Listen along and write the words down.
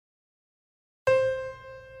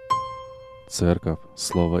Церковь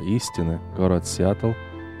Слова Истины, город Сиэтл,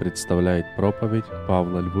 представляет проповедь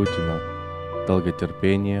Павла Львутина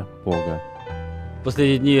 «Долготерпение Бога». В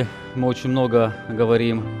последние дни мы очень много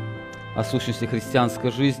говорим о сущности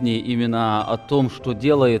христианской жизни, именно о том, что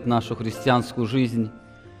делает нашу христианскую жизнь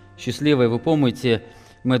счастливой. Вы помните,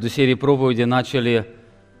 мы эту серию проповеди начали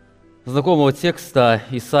с знакомого текста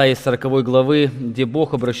Исаии 40 главы, где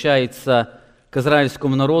Бог обращается к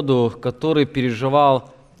израильскому народу, который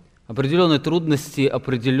переживал определенные трудности,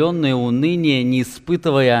 определенное уныние, не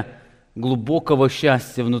испытывая глубокого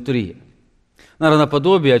счастья внутри. Наверное,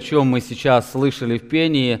 подобие, о чем мы сейчас слышали в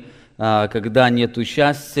пении, когда нету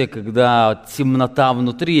счастья, когда темнота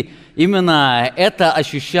внутри. Именно это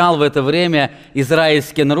ощущал в это время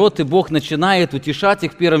израильский народ, и Бог начинает утешать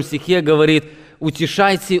их в 1 стихе, говорит: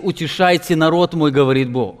 «Утешайте, утешайте народ мой», говорит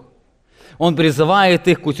Бог. Он призывает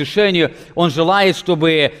их к утешению, он желает,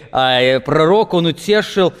 чтобы пророк, он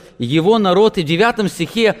утешил его народ. И в 9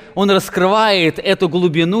 стихе он раскрывает эту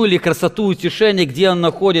глубину или красоту утешения, где он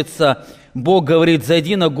находится. Бог говорит: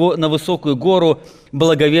 «Зайди на высокую гору,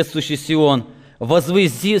 благовествующий Сион,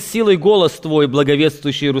 возвысь силой голос твой,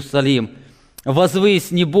 благовествующий Иерусалим, возвысь,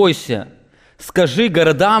 не бойся, скажи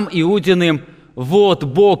городам Иудиным: вот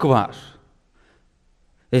Бог ваш».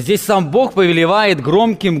 Здесь сам Бог повелевает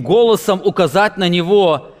громким голосом указать на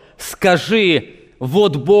Него: «Скажи,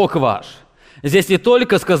 вот Бог ваш». Здесь не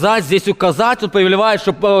только сказать, здесь указать, Он повелевает,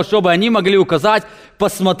 чтобы они могли указать: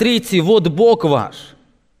 «Посмотрите, вот Бог ваш».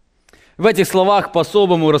 В этих словах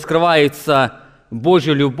по-особому раскрывается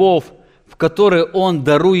Божья любовь, в которой Он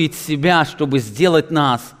дарует себя, чтобы сделать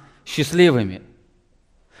нас счастливыми.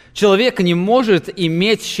 Человек не может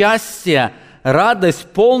иметь счастье, радость,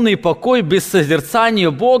 полный покой без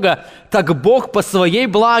созерцания Бога. Так Бог по своей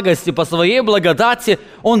благости, по своей благодати,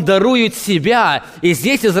 Он дарует себя. И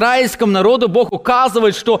здесь израильскому народу Бог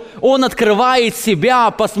указывает, что Он открывает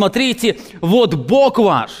себя. Посмотрите, вот Бог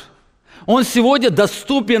ваш. Он сегодня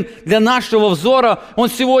доступен для нашего взора, Он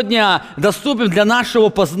сегодня доступен для нашего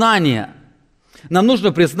познания. Нам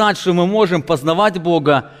нужно признать, что мы можем познавать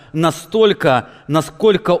Бога настолько,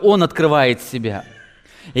 насколько Он открывает себя.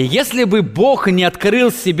 И если бы Бог не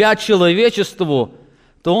открыл себя человечеству,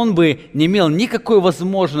 то Он бы не имел никакой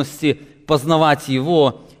возможности познавать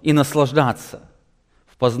Его и наслаждаться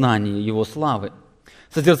в познании Его славы.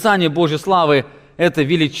 Созерцание Божьей славы – это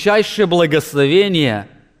величайшее благословение,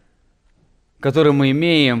 которое мы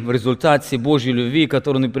имеем в результате Божьей любви,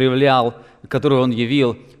 которую Он проявлял, которую Он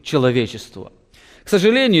явил человечеству. К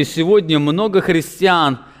сожалению, сегодня много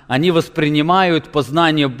христиан, они воспринимают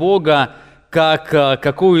познание Бога как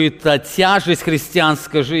какую-то тяжесть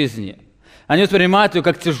христианской жизни. Они воспринимают ее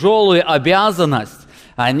как тяжелую обязанность.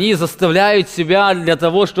 Они заставляют себя для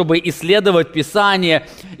того, чтобы исследовать Писание,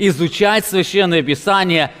 изучать Священное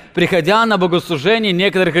Писание. Приходя на богослужение,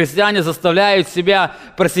 некоторые христиане заставляют себя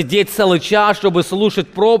просидеть целый час, чтобы слушать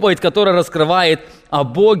проповедь, которая раскрывает о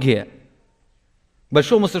Боге. К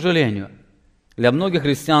большому сожалению, для многих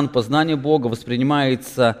христиан познание Бога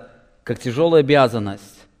воспринимается как тяжелая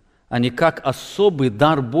обязанность, а не как особый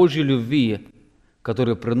дар Божьей любви,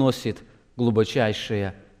 который приносит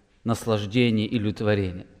глубочайшее наслаждение и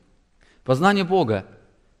удовлетворение. Познание Бога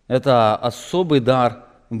 – это особый дар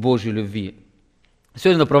Божьей любви.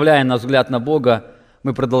 Сегодня, направляя наш взгляд на Бога,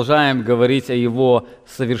 мы продолжаем говорить о Его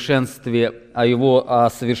совершенстве, о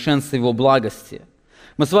совершенстве Его благости.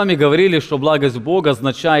 Мы с вами говорили, что благость Бога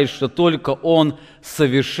означает, что только Он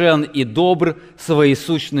совершен и добр в своей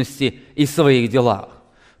сущности и в своих делах.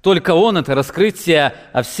 Только Он – это раскрытие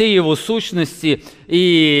всей Его сущности.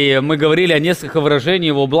 И мы говорили о нескольких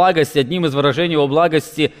выражениях Его благости. Одним из выражений Его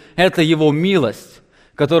благости – это Его милость,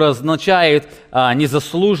 которая означает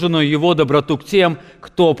незаслуженную Его доброту к тем,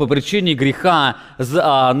 кто по причине греха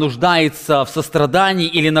нуждается в сострадании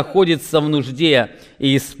или находится в нужде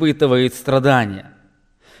и испытывает страдания.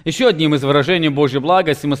 Еще одним из выражений Божьей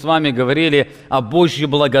благости мы с вами говорили о Божьей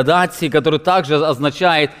благодати, которая также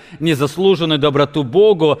означает незаслуженную доброту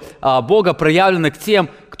Богу, Бога, проявленную к тем,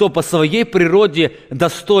 кто по своей природе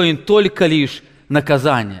достоин только лишь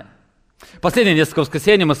наказания. Последние несколько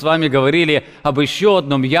воскресений мы с вами говорили об еще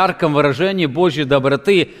одном ярком выражении Божьей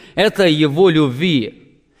доброты – это Его любви.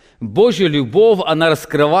 Божья любовь, она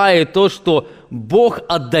раскрывает то, что Бог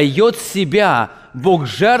отдает себя, Бог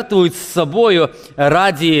жертвует собою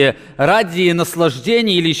ради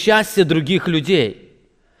наслаждения или счастья других людей.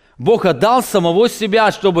 Бог отдал самого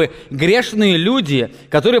себя, чтобы грешные люди,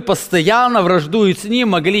 которые постоянно враждуют с Ним,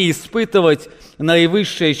 могли испытывать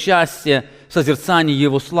наивысшее счастье в созерцании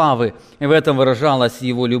Его славы, и в этом выражалась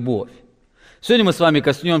Его любовь. Сегодня мы с вами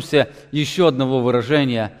коснемся еще одного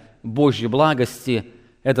выражения Божьей благости,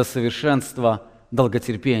 – это совершенство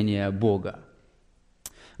долготерпения Бога.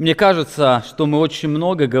 Мне кажется, что мы очень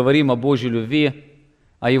много говорим о Божьей любви,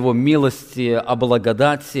 о Его милости, о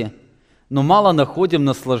благодати, но мало находим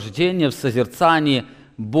наслаждения в созерцании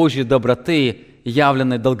Божьей доброты,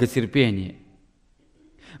 явленной в долготерпении.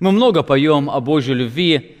 Мы много поем о Божьей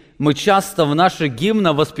любви, мы часто в наших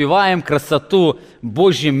гимнах воспеваем красоту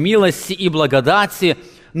Божьей милости и благодати,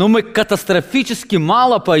 но мы катастрофически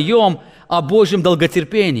мало поем о Божьем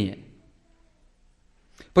долготерпении.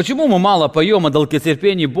 Почему мы мало поем о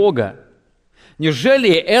долготерпении Бога?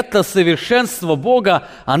 Неужели это совершенство Бога,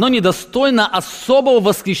 оно недостойно особого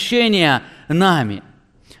восхищения нами?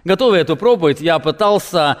 Готовя эту проповедь, я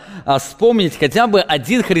пытался вспомнить хотя бы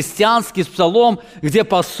один христианский псалом, где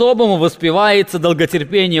по-особому воспевается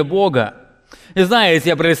долготерпение Бога. И знаете,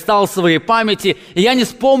 я пролистал в своей памяти, и я не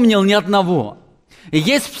вспомнил ни одного. И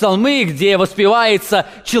есть псалмы, где воспевается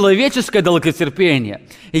человеческое долготерпение.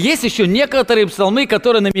 И есть еще некоторые псалмы,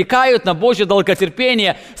 которые намекают на Божье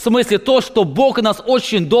долготерпение, в смысле то, что Бог нас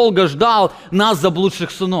очень долго ждал, нас, заблудших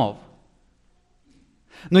сынов.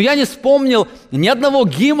 Но я не вспомнил ни одного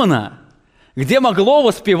гимна, где могло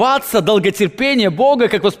воспеваться долготерпение Бога,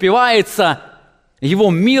 как воспевается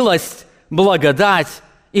Его милость, благодать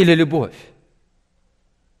или любовь.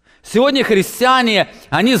 Сегодня христиане,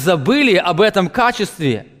 они забыли об этом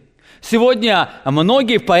качестве. Сегодня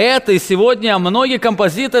многие поэты, сегодня многие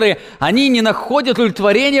композиторы, они не находят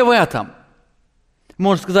удовлетворения в этом.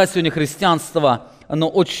 Можно сказать, сегодня христианство, оно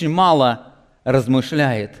очень мало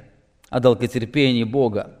размышляет о долготерпении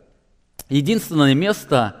Бога. Единственное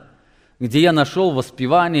место, где я нашел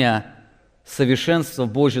воспевание совершенства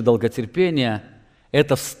Божьего долготерпения,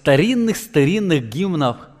 это в старинных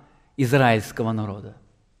гимнах израильского народа.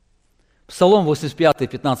 Псалом 85,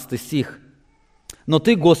 15 стих. «Но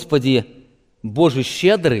Ты, Господи, Боже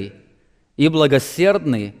щедрый и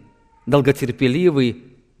благосердный, долготерпеливый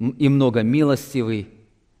и многомилостивый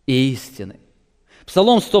и истинный».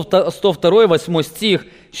 Псалом 102, 8 стих.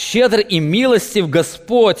 «Щедр и милостив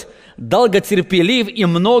Господь, долготерпелив и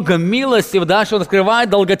многомилостив». Дальше он открывает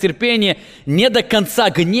долготерпение, не до конца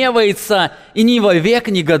гневается и ни вовек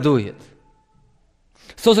негодует.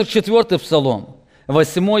 144 псалом,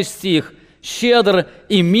 8 стих. «Щедр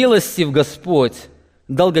и милостив Господь,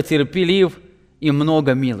 долготерпелив и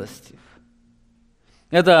многомилостив».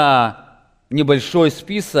 Это небольшой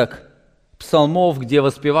список псалмов, где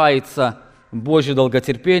воспевается Божье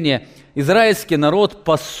долготерпение. Израильский народ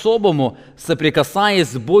по-особому, соприкасаясь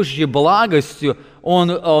с Божьей благостью,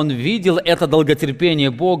 он видел это долготерпение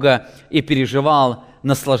Бога и переживал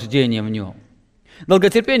наслаждение в нем.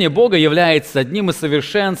 Долготерпение Бога является одним из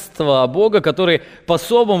совершенств Бога, который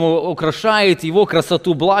по-особому украшает Его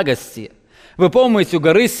красоту благости. Вы помните, у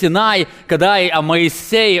горы Синай, когда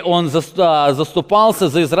Моисей, он заступался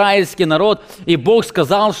за израильский народ, и Бог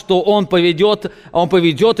сказал, что он поведет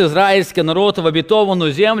израильский народ в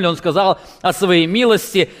обетованную землю. Он сказал о своей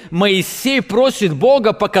милости. Моисей просит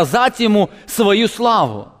Бога показать ему свою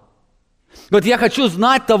славу. Вот я хочу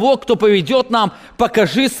знать того, кто поведет нам,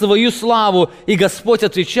 покажи свою славу. И Господь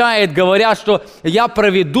отвечает, говоря, что я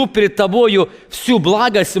проведу перед тобою всю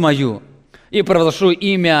благость мою и провозглашу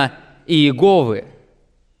имя Иеговы.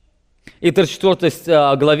 И в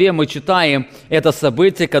 34 главе мы читаем это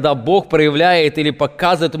событие, когда Бог проявляет или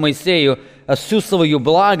показывает Моисею всю свою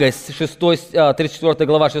благость, 34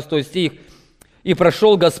 глава, 6 стих. «И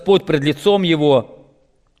прошел Господь пред лицом его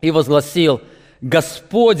и возгласил: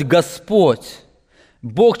 Господь, Господь,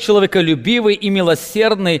 Бог человеколюбивый и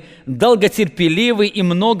милосердный, долготерпеливый и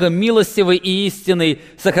многомилостивый и истинный,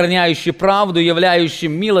 сохраняющий правду, являющий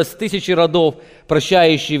милость тысячи родов,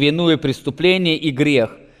 прощающий вину и преступление и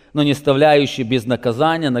грех, но не оставляющий без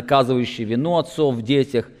наказания, наказывающий вину отцов в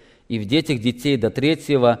детях и в детях детей до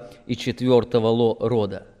 3-го и 4-го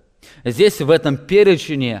рода». Здесь в этом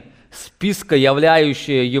перечне списка,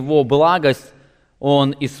 являющего его благость,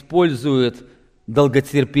 он использует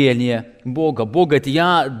долготерпение Бога. Бог говорит: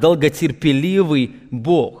 я долготерпеливый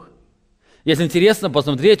Бог. Если интересно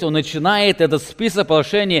посмотреть, он начинает этот список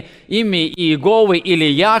повышения имя Иеговы или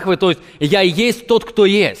Яхвы, то есть «я есть тот, кто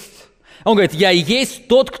есть». Он говорит: я есть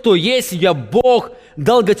тот, кто есть, я Бог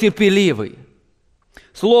долготерпеливый.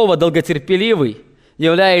 Слово «долготерпеливый»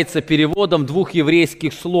 является переводом двух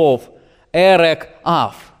еврейских слов «эрек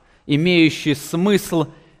ав», имеющий смысл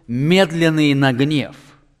 «медленный на гнев».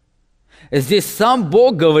 Здесь сам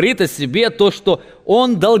Бог говорит о себе то, что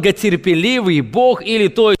Он долготерпеливый Бог, или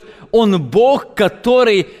то есть Он Бог,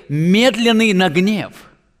 который медленный на гнев.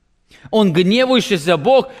 Он гневающийся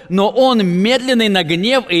Бог, но Он медленный на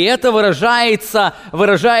гнев, и это является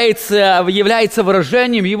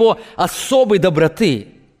выражением Его особой доброты.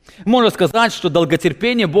 Можно сказать, что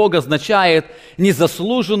долготерпение Бога означает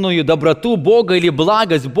незаслуженную доброту Бога или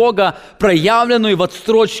благость Бога, проявленную в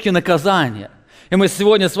отсрочке наказания. И мы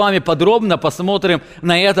сегодня с вами подробно посмотрим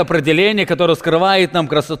на это определение, которое скрывает нам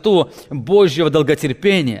красоту Божьего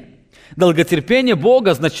долготерпения. Долготерпение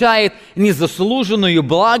Бога означает незаслуженную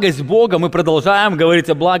благость Бога. Мы продолжаем говорить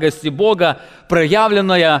о благости Бога,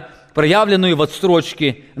 проявленную в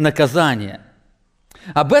отсрочке наказания.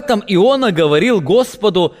 Об этом Иона говорил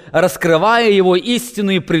Господу, раскрывая его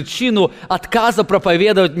истинную причину отказа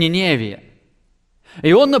проповедовать в Ниневии.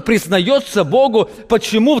 Иона признается Богу,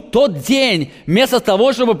 почему в тот день, вместо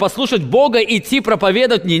того, чтобы послушать Бога, идти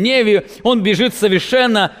проповедовать в Ниневию, он бежит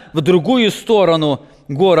совершенно в другую сторону,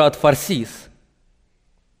 город Фарсис.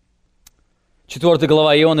 4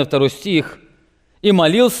 глава Ионы, 2 стих. «И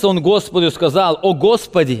молился он Господу и сказал: О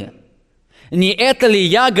Господи, не это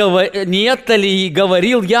ли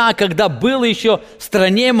говорил я, когда был еще в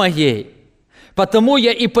стране моей? Потому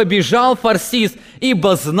я и побежал в Фарсис,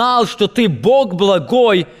 ибо знал, что Ты Бог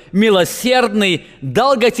благой, милосердный,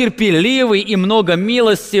 долготерпеливый и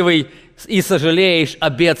многомилостивый, и сожалеешь о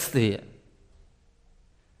бедствии».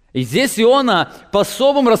 И здесь Иона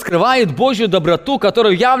по-особому раскрывает Божью доброту,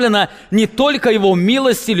 которая явлена не только в Его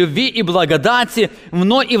милости, любви и благодати,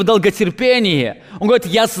 но и в долготерпении. Он говорит: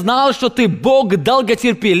 «Я знал, что Ты Бог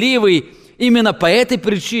долготерпеливый, именно по этой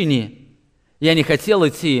причине я не хотел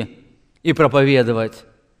идти и проповедовать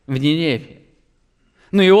в Ниневии».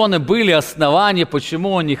 Но Ионы были основания, почему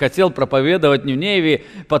он не хотел проповедовать в Ниневии,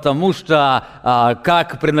 потому что,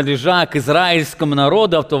 как принадлежа к израильскому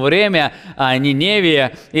народу в то время,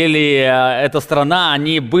 Ниневия или эта страна,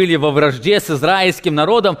 они были во вражде с израильским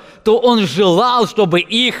народом, то он желал, чтобы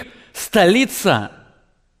их столица,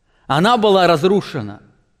 она была разрушена.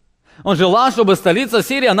 Он желал, чтобы столица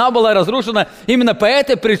Сирии, она была разрушена. Именно по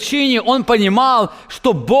этой причине он понимал,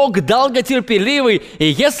 что Бог долготерпеливый. И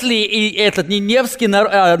если и этот ниневский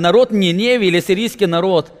народ Ниневии или сирийский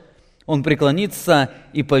народ, он преклонится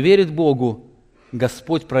и поверит Богу,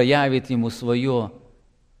 Господь проявит ему свое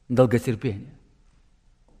долготерпение.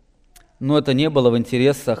 Но это не было в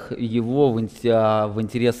интересах его, в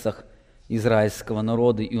интересах израильского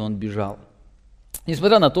народа, и он бежал.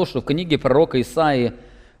 Несмотря на то, что в книге пророка Исаии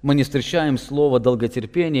мы не встречаем слово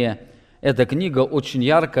 «долготерпение», эта книга очень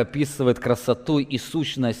ярко описывает красоту и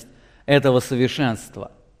сущность этого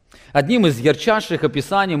совершенства. Одним из ярчайших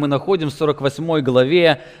описаний мы находим в 48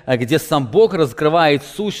 главе, где сам Бог раскрывает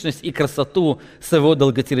сущность и красоту своего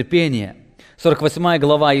долготерпения. 48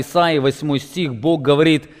 глава Исаии, 8 стих, Бог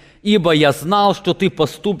говорит: «Ибо я знал, что ты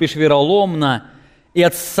поступишь вероломно, и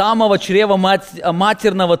от самого чрева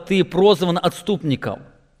матерного ты прозван отступником.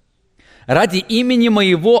 Ради имени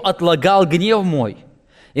моего отлагал гнев мой,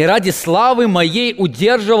 и ради славы моей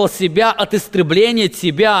удерживал себя от истребления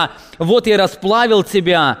тебя. Вот я расплавил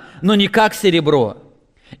тебя, но не как серебро.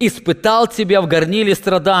 Испытал тебя в горниле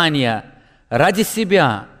страдания. Ради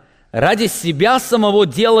себя самого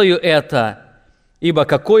делаю это, ибо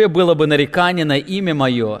какое было бы нарекание на имя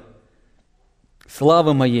мое,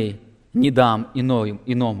 славы моей не дам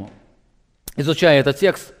иному». Изучая этот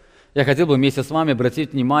текст, я хотел бы вместе с вами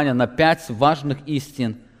обратить внимание на 5 важных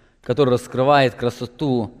истин, которые раскрывают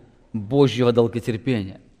красоту Божьего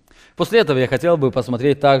долготерпения. После этого я хотел бы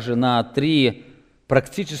посмотреть также на 3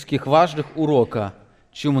 практических важных урока,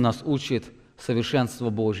 чему нас учит совершенство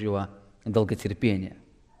Божьего долготерпения.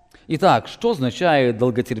 Итак, что означает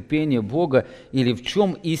долготерпение Бога, или в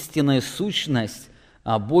чем истинная сущность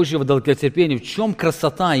Божьего долготерпения, в чем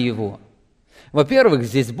красота Его? Во-первых,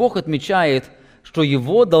 здесь Бог отмечает, что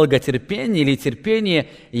Его долготерпение или терпение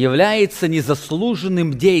является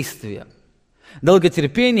незаслуженным действием.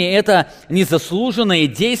 Долготерпение – это незаслуженное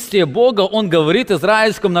действие Бога. Он говорит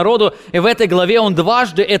израильскому народу, и в этой главе Он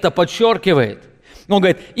дважды это подчеркивает. Он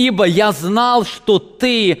говорит: «Ибо я знал, что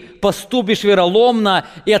ты поступишь вероломно,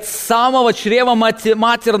 и от самого чрева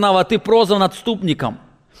матерного ты прозван отступником.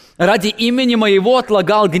 Ради имени моего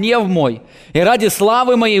отлагал гнев мой, и ради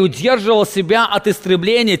славы моей удерживал себя от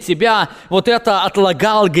истребления тебя». Вот это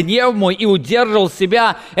 «отлагал гнев мой» и удерживал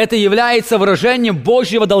себя, это является выражением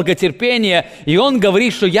Божьего долготерпения. И Он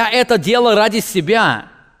говорит, что я это делал ради себя.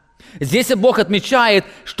 Здесь Бог отмечает,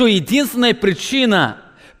 что единственная причина,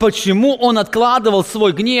 почему Он откладывал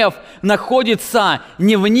свой гнев, находится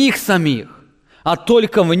не в них самих, а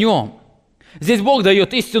только в Нем. Здесь Бог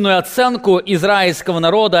дает истинную оценку израильского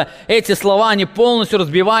народа. Эти слова, они полностью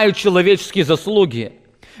разбивают человеческие заслуги.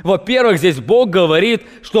 Во-первых, здесь Бог говорит,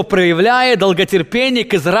 что, проявляя долготерпение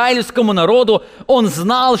к израильскому народу, Он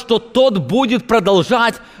знал, что тот будет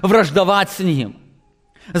продолжать враждовать с ним.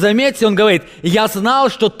 Заметьте, Он говорит: «Я знал,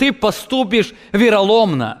 что ты поступишь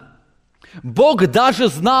вероломно». Бог даже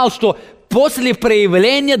знал, что после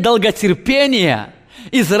проявления долготерпения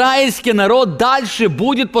израильский народ дальше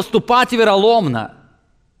будет поступать вероломно.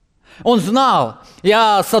 Он знал,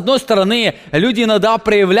 с одной стороны, люди иногда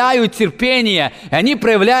проявляют терпение, и они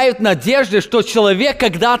проявляют надежду, что человек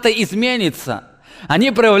когда-то изменится.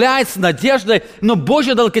 Они проявляют с надеждой, но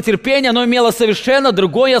Божье долготерпение, оно имело совершенно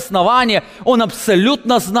другое основание. Он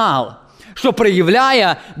абсолютно знал, что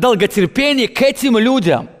проявляя долготерпение к этим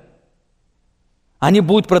людям, они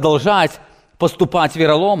будут продолжать поступать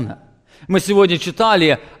вероломно. Мы сегодня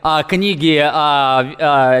читали о книге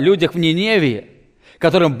о людях в Ниневии,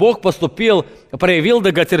 которым Бог проявил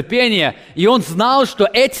долготерпение, и Он знал, что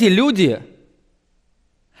эти люди,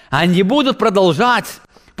 они будут продолжать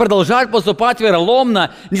поступать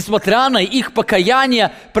вероломно, несмотря на их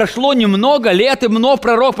покаяние. Прошло немного лет, и вновь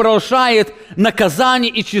пророк провозглашает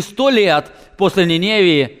наказание, и через 100 лет после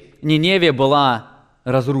Ниневия была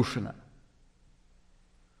разрушена.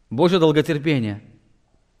 Божье долготерпение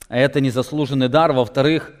 – это незаслуженный дар.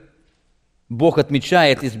 Во-вторых, Бог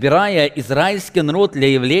отмечает, избирая израильский народ для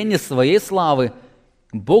явления своей славы,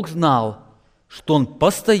 Бог знал, что Он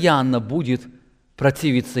постоянно будет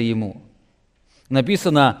противиться Ему.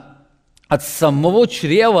 Написано, от самого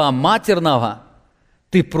чрева матерного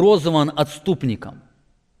ты прозван отступником.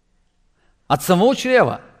 От самого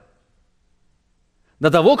чрева.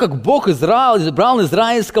 До того, как Бог избрал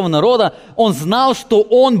израильского народа, Он знал, что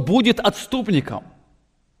Он будет отступником.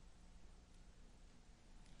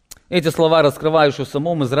 Эти слова раскрывают, что в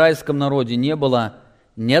самом израильском народе не было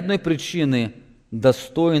ни одной причины,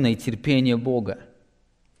 достойной терпения Бога.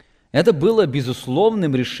 Это было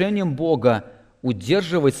безусловным решением Бога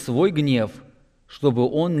удерживать свой гнев, чтобы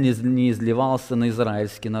он не изливался на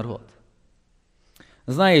израильский народ.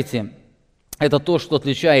 Знаете, это то, что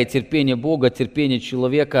отличает терпение Бога от терпения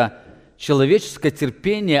человека. Человеческое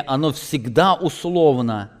терпение, оно всегда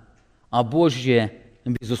условно, а Божье –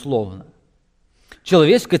 безусловно.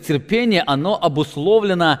 Человеческое терпение, оно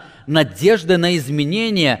обусловлено надеждой на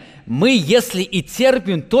изменение. Мы, если и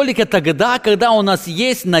терпим, только тогда, когда у нас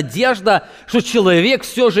есть надежда, что человек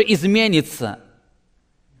все же изменится.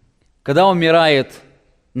 Когда умирает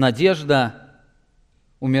надежда,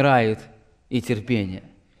 умирает и терпение.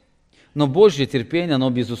 Но Божье терпение, оно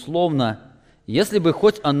безусловно, если бы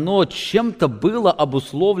хоть оно чем-то было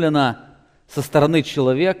обусловлено со стороны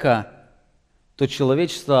человека, то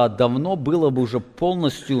человечество давно было бы уже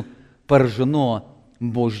полностью поражено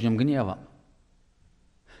Божьим гневом.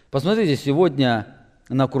 Посмотрите сегодня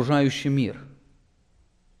на окружающий мир.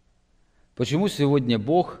 Почему сегодня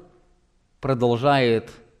Бог продолжает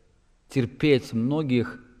терпеть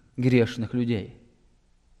многих грешных людей?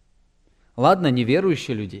 Ладно,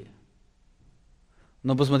 неверующие людей.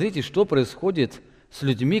 Но посмотрите, что происходит с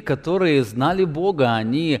людьми, которые знали Бога.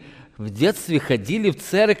 Они в детстве ходили в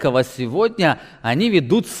церковь, а сегодня они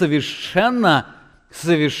ведут совершенно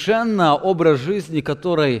образ жизни,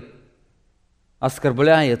 который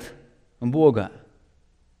оскорбляет Бога.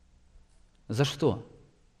 За что?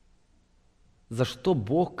 За что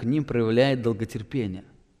Бог к ним проявляет долготерпение?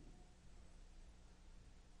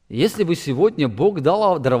 Если бы сегодня Бог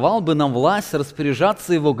даровал бы нам власть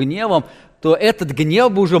распоряжаться Его гневом, то этот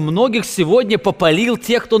гнев бы уже многих сегодня попалил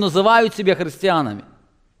тех, кто называют себя христианами.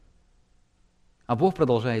 А Бог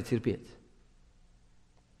продолжает терпеть.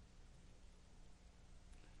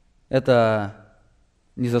 Это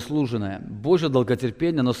незаслуженное. Божье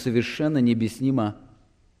долготерпение, оно совершенно необъяснимо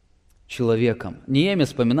человеком. Неемия,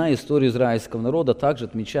 вспоминая историю израильского народа, также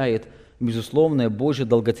отмечает безусловное Божье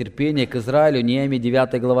долготерпение к Израилю. Неемия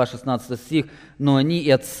 9 глава 16 стих. «Но они и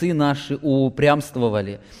отцы наши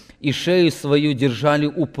упрямствовали, и шею свою держали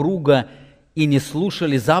упруго, и не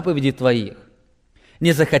слушали заповедей Твоих.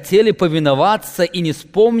 Не захотели повиноваться и не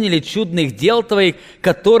вспомнили чудных дел Твоих,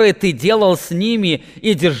 которые Ты делал с ними,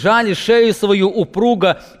 и держали шею свою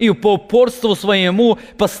упруго, и по упорству своему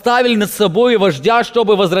поставили над собой вождя,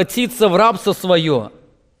 чтобы возвратиться в рабство свое.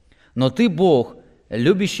 Но Ты, Бог,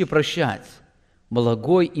 любящий прощать,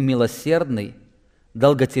 благой и милосердный,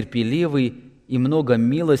 долготерпеливый и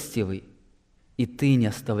многомилостивый, и Ты не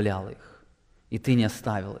оставлял их, и Ты не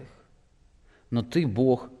оставил их. Но Ты,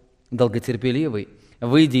 Бог, долготерпеливый.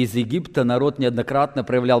 Выйдя из Египта, народ неоднократно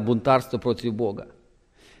проявлял бунтарство против Бога.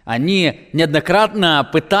 Они неоднократно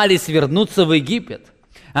пытались вернуться в Египет.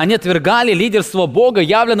 Они отвергали лидерство Бога,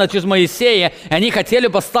 явлено через Моисея, и они хотели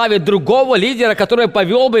поставить другого лидера, который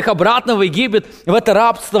повел бы их обратно в Египет, в это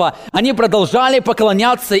рабство. Они продолжали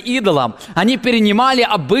поклоняться идолам. Они перенимали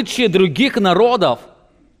обычаи других народов.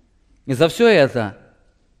 И за все это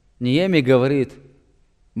Неемия говорит,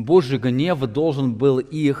 Божий гнев должен был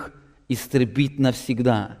их истребить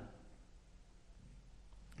навсегда.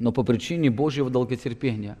 Но по причине Божьего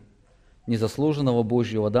долготерпения, незаслуженного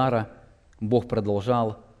Божьего дара, Бог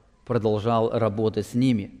продолжал работать с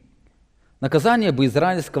ними. Наказание бы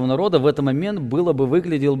израильского народа в этот момент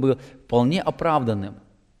выглядело бы вполне оправданным.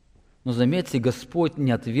 Но заметьте, Господь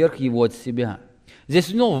не отверг его от себя. Здесь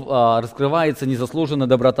вновь раскрывается незаслуженная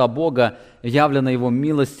доброта Бога, явленная Его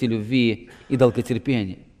милости, любви и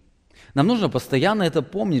долготерпения. Нам нужно постоянно это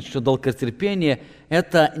помнить, что долготерпение –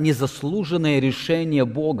 это незаслуженное решение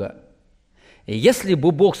Бога. И если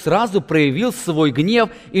бы Бог сразу проявил свой гнев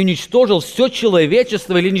и уничтожил все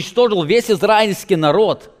человечество или уничтожил весь израильский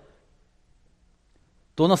народ,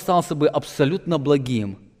 то Он остался бы абсолютно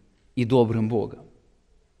благим и добрым Богом.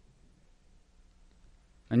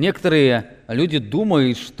 Некоторые люди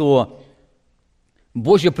думают, что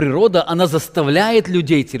Божья природа, она заставляет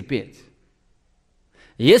людей терпеть.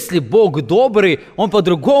 Если Бог добрый, Он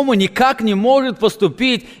по-другому никак не может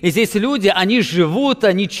поступить. И здесь люди, они живут,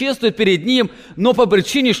 они чествуют перед Ним, но по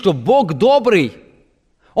причине, что Бог добрый,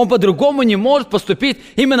 Он по-другому не может поступить.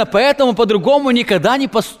 Именно поэтому по-другому никогда не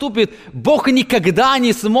поступит. Бог никогда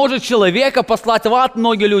не сможет человека послать в ад,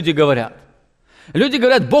 многие люди говорят. Люди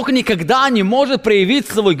говорят, Бог никогда не может проявить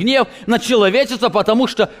свой гнев на человечество, потому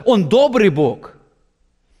что Он добрый Бог.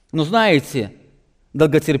 Но знаете,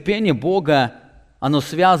 долготерпение Бога, оно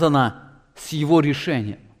связано с Его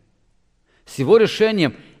решением. С Его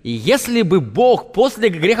решением. И если бы Бог после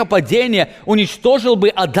грехопадения уничтожил бы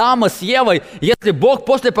Адама с Евой, если Бог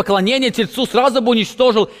после поклонения Тельцу сразу бы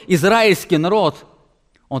уничтожил израильский народ,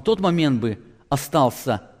 Он в тот момент бы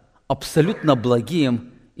остался абсолютно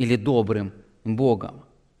благим или добрым Богом.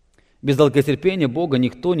 Без долготерпения Бога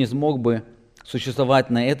никто не смог бы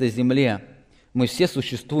существовать на этой земле. Мы все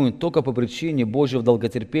существуем только по причине Божьего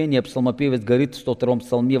долготерпения. Псалмопевец говорит в 102-м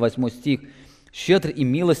псалме, 8 стих: «Щедр и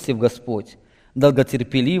милостив Господь,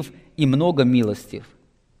 долготерпелив и много милостив.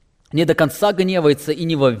 Не до конца гневается и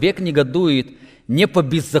не вовек негодует, не по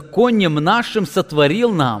беззакониям нашим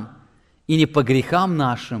сотворил нам, и не по грехам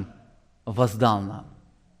нашим воздал нам».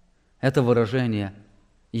 Это выражение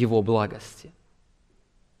Его благости.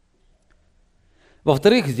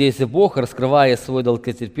 Во-вторых, здесь Бог, раскрывая свое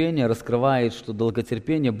долготерпение, раскрывает, что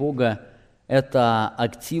долготерпение Бога – это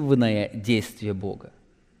активное действие Бога.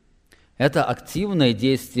 Это активное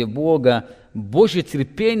действие Бога. Божье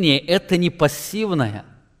терпение – это не пассивное,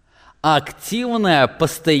 а активное,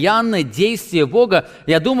 постоянное действие Бога.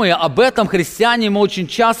 Я думаю, об этом христиане мы очень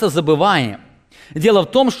часто забываем. Дело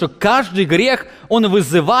в том, что каждый грех, он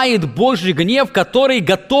вызывает Божий гнев, который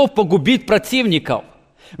готов погубить противников.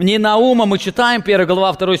 В Наума мы читаем, 1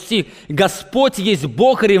 глава, 2 стих: «Господь есть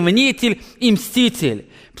Бог-ревнитель и мститель.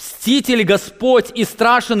 Мститель Господь и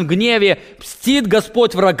страшен в гневе, мстит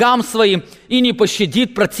Господь врагам своим и не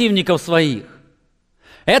пощадит противников своих».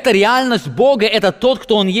 Это реальность Бога, это тот,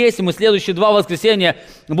 кто Он есть. И мы следующие 2 воскресенья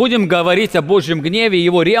будем говорить о Божьем гневе,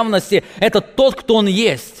 Его ревности. Это тот, кто Он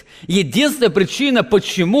есть. Единственная причина,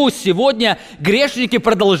 почему сегодня грешники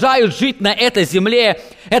продолжают жить на этой земле,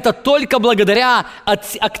 это только благодаря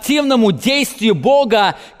активному действию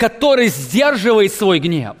Бога, который сдерживает свой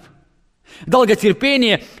гнев.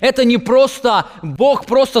 Долготерпение – это не просто Бог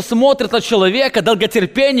просто смотрит на человека.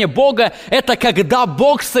 Долготерпение Бога – это когда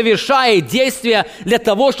Бог совершает действия для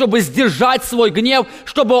того, чтобы сдержать свой гнев,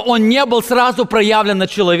 чтобы он не был сразу проявлен на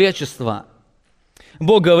человечество.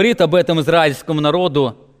 Бог говорит об этом израильскому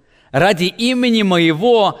народу: «Ради имени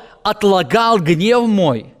Моего отлагал гнев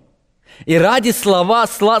Мой, и ради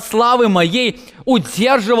славы Моей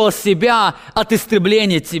удерживал себя от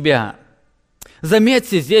истребления тебя».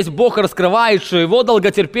 Заметьте, здесь Бог раскрывает, что Его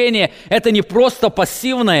долготерпение – это не просто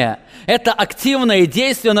пассивное, это активное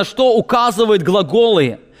действие, на что указывают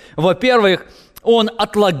глаголы. Во-первых, Он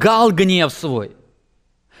отлагал гнев свой.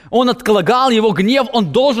 Он отлагал его гнев,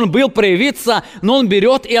 он должен был проявиться, но он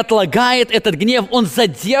берет и отлагает этот гнев, он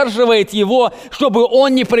задерживает его, чтобы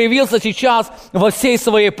он не проявился сейчас во всей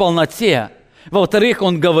своей полноте. Во-вторых,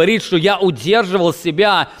 он говорит, что я удерживал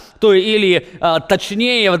себя,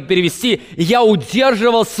 точнее перевести, я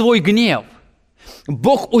удерживал свой гнев.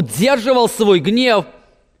 Бог удерживал свой гнев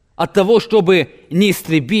от того, чтобы не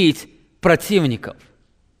истребить противников.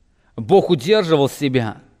 Бог удерживал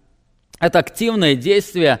себя. Это активное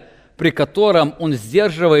действие, при котором Он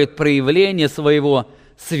сдерживает проявление своего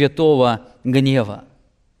святого гнева.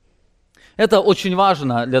 Это очень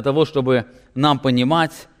важно для того, чтобы нам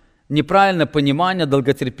понимать. Неправильное понимание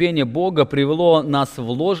долготерпения Бога привело нас в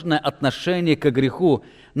ложное отношение к греху.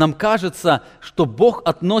 Нам кажется, что Бог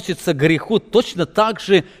относится к греху точно так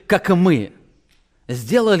же, как и мы.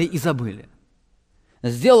 Сделали и забыли.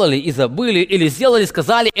 сделали и забыли, или сделали,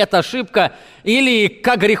 сказали, это ошибка, или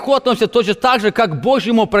как греху относятся точно так же, как к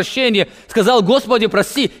Божьему прощению. Сказал, Господи,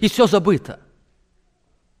 прости, и все забыто.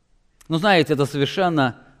 Но знаете, это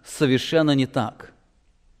совершенно не так.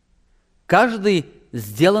 Каждый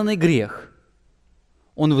сделанный грех,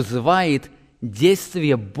 он вызывает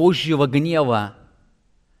действие Божьего гнева,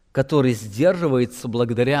 который сдерживается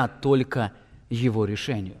благодаря только Его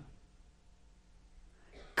решению.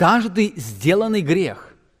 Каждый сделанный грех.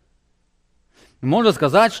 Можно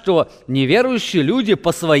сказать, что неверующие люди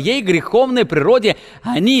по своей греховной природе,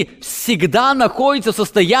 они всегда находятся в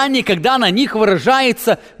состоянии, когда на них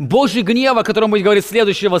выражается Божий гнев, о котором будет говорить в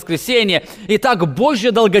следующее воскресенье. Итак, Божье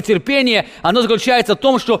долготерпение, оно заключается в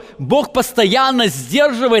том, что Бог постоянно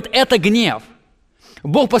сдерживает этот гнев.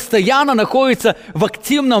 Бог постоянно находится в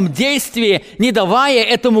активном действии, не давая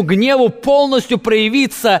этому гневу полностью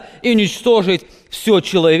проявиться и уничтожить все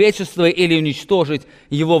человечество или уничтожить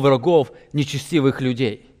его врагов, нечестивых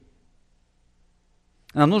людей.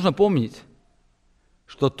 Нам нужно помнить,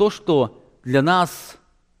 что то, что для нас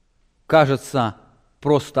кажется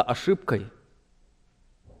просто ошибкой,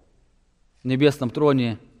 в небесном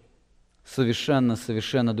троне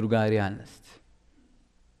совершенно другая реальность.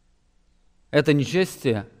 Это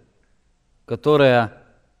нечестие, которое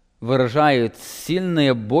выражает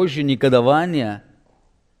сильное Божье негодование,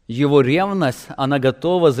 Его ревность, она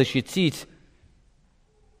готова защитить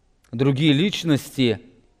другие личности,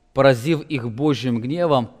 поразив их Божьим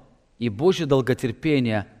гневом, и Божье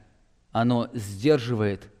долготерпение, оно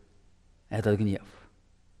сдерживает этот гнев.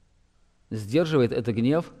 Сдерживает этот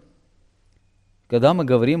гнев. Когда мы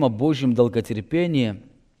говорим о Божьем долготерпении,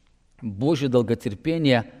 Божье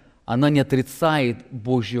долготерпение – она не отрицает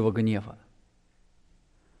Божьего гнева.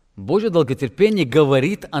 Божье долготерпение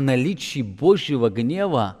говорит о наличии Божьего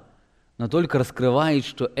гнева, но только раскрывает,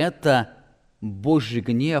 что это Божий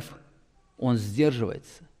гнев, он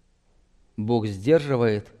сдерживается. Бог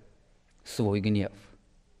сдерживает свой гнев.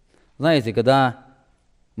 Знаете, когда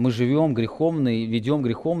мы ведем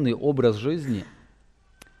греховный образ жизни,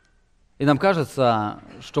 и нам кажется,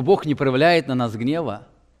 что Бог не проявляет на нас гнева,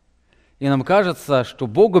 и нам кажется, что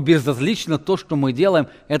Богу безразлично то, что мы делаем,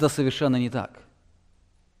 это совершенно не так.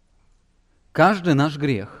 Каждый наш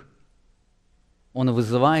грех, он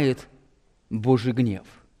вызывает Божий гнев.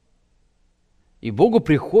 И Богу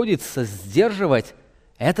приходится сдерживать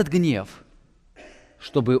этот гнев,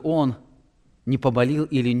 чтобы Он не поболил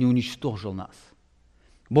или не уничтожил нас.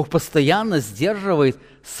 Бог постоянно сдерживает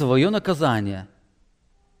свое наказание,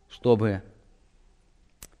 чтобы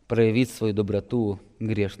проявить свою доброту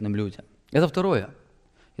грешным людям. Это второе.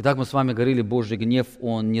 Итак, мы с вами говорили, Божий гнев,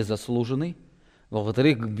 он незаслуженный.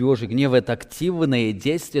 Во-вторых, Божий гнев – это активное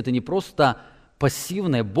действие, это не просто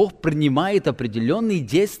пассивное. Бог принимает определенные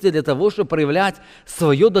действия для того, чтобы проявлять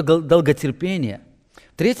свое долготерпение.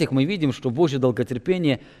 В-третьих, мы видим, что Божье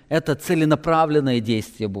долготерпение – это целенаправленное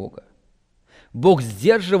действие Бога. Бог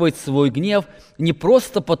сдерживает свой гнев не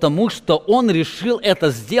просто потому, что Он решил это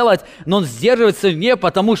сделать, но Он сдерживает свой гнев,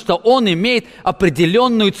 потому что Он имеет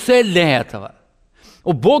определенную цель для этого.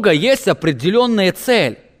 У Бога есть определенная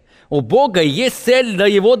цель. У Бога есть цель для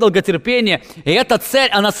Его долготерпения. И эта цель,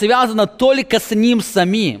 она связана только с Ним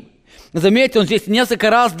самим. Заметьте, Он здесь несколько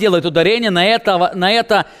раз делает ударение на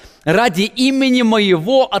это «ради имени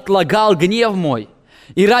Моего отлагал гнев Мой».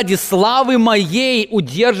 И ради славы Моей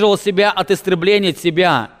удерживал себя от истребления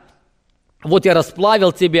тебя. Вот я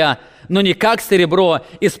расплавил тебя, но не как серебро,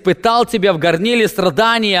 испытал тебя в горниле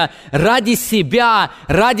страдания. Ради себя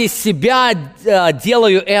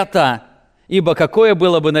делаю это. Ибо какое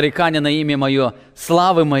было бы нарекание на имя Мое,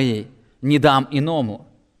 славы Моей не дам иному.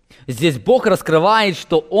 Здесь Бог раскрывает,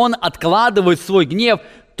 что Он откладывает свой гнев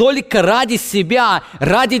только ради себя,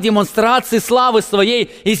 ради демонстрации славы своей.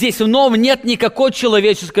 И здесь вновь нет никакой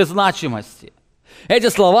человеческой значимости. Эти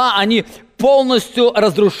слова, они полностью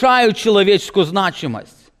разрушают человеческую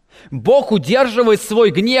значимость. Бог удерживает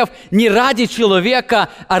свой гнев не ради человека,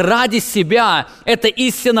 а ради себя. Эта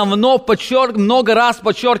истина вновь много раз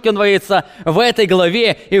подчеркивается в этой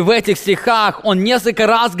главе и в этих стихах. Он несколько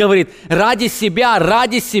раз говорит, ради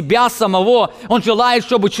себя самого. Он желает,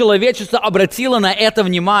 чтобы человечество обратило на это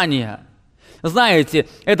внимание. Знаете,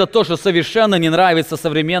 это то, что совершенно не нравится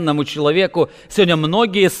современному человеку. Сегодня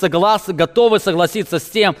многие готовы согласиться с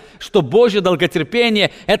тем, что Божье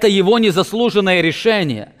долготерпение – это его незаслуженное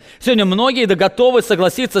решение. Сегодня многие готовы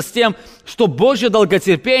согласиться с тем, что Божье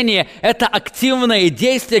долготерпение – это активное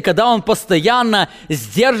действие, когда Он постоянно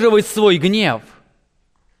сдерживает свой гнев.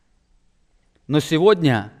 Но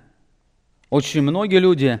сегодня очень многие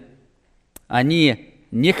люди, они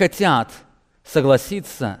не хотят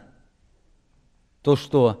согласиться то,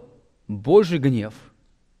 что Божий гнев,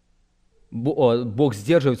 Бог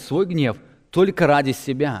сдерживает свой гнев только ради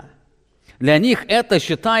себя. Для них это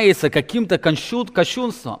считается каким-то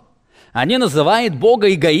кощунством. Они называют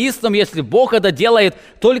Бога эгоистом, если Бог это делает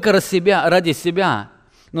только ради себя.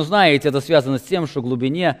 Но знаете, это связано с тем, что в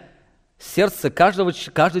глубине сердца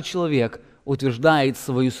каждый человек утверждает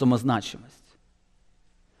свою самозначимость.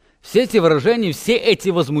 Все эти выражения, все эти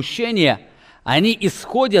возмущения, они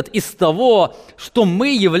исходят из того, что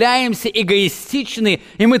мы являемся эгоистичны,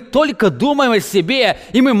 и мы только думаем о себе,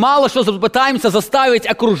 и мы мало что пытаемся заставить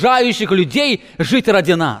окружающих людей жить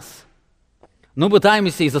ради нас. Но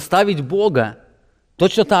пытаемся и заставить Бога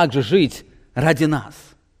точно так же жить ради нас.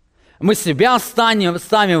 Мы себя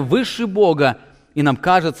ставим выше Бога, и нам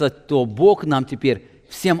кажется, что Бог нам теперь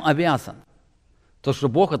всем обязан. То, что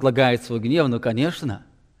Бог отлагает свой гнев, ну, конечно,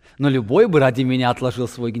 но любой бы ради меня отложил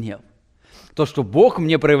свой гнев. То, что Бог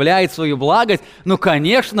мне проявляет свою благость, ну,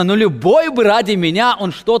 конечно, но любой бы ради меня,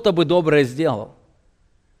 Он что-то бы доброе сделал.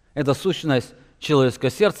 Это сущность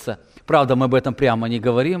человеческого сердца. Правда, мы об этом прямо не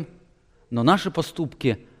говорим, но наши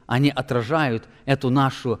поступки, они отражают эту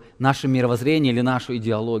наше мировоззрение или нашу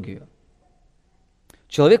идеологию.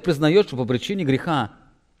 Человек признает, что по причине греха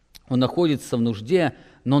он находится в нужде,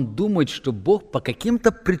 но он думает, что Бог по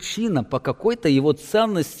каким-то причинам, по какой-то его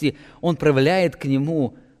ценности, Он проявляет к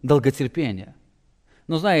нему долготерпение.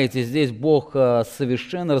 Но знаете, здесь Бог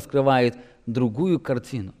совершенно раскрывает другую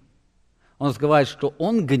картину. Он раскрывает, что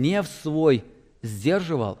Он гнев свой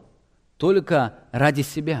сдерживал только ради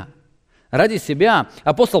себя. Ради себя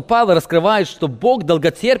апостол Павел раскрывает, что Бог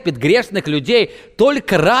долготерпит грешных людей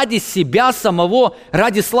только ради себя самого,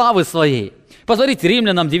 ради славы своей. Посмотрите,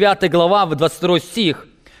 Римлянам 9 глава, 22 стих.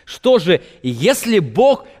 Что же, если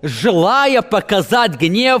Бог, желая показать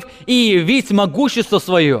гнев и явить могущество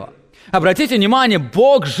свое? Обратите внимание,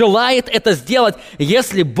 Бог желает это сделать,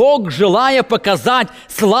 если Бог, желая показать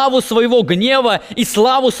славу своего гнева и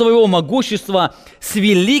славу своего могущества, с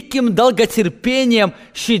великим долготерпением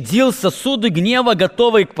щадил сосуды гнева,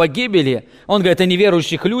 готовые к погибели. Он говорит о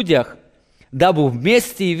неверующих людях, дабы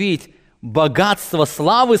вместе явить богатство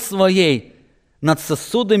славы своей над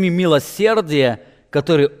сосудами милосердия,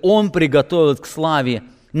 которые Он приготовил к славе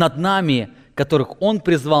над нами, которых Он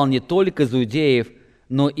призвал не только из иудеев,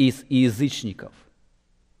 но и из язычников.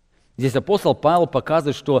 Здесь апостол Павел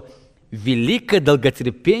показывает, что великое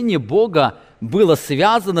долготерпение Бога было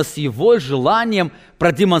связано с Его желанием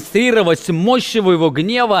продемонстрировать мощь Его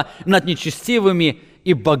гнева над нечестивыми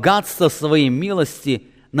и богатство Своей милости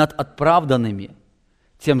над оправданными,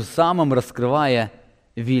 тем самым раскрывая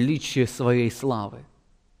величие Своей славы.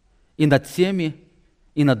 И над теми,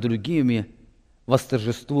 и над другими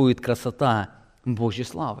восторжествует красота Божьей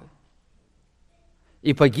славы.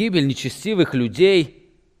 И погибель нечестивых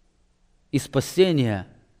людей и спасение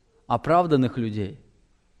оправданных людей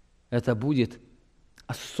 – это будет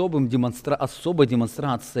особой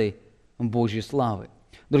демонстрацией Божьей славы.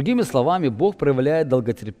 Другими словами, Бог проявляет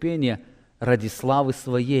долготерпение ради славы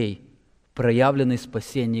Своей, проявленной в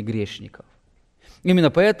спасении грешников. Именно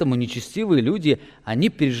поэтому нечестивые люди, они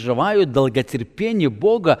переживают долготерпение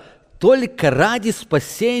Бога только ради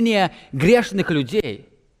спасения грешных людей.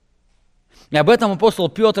 И об этом апостол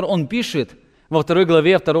Петр, он пишет во 2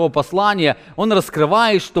 главе 2 послания, он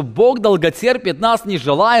раскрывает, что Бог долготерпит нас, не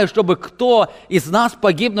желая, чтобы кто из нас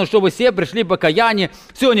погиб, но чтобы все пришли к покаянию.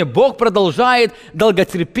 Сегодня Бог продолжает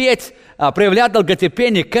долготерпеть, проявлять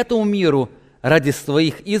долготерпение к этому миру ради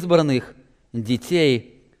своих избранных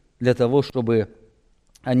детей, для того, чтобы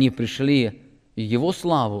они пришли в Его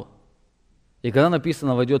славу. И когда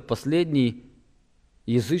написано, войдет последний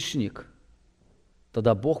язычник,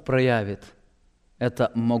 тогда Бог проявит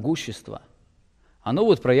это могущество. Оно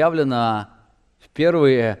будет проявлено в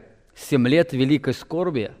первые 7 лет великой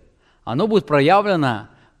скорби. Оно будет проявлено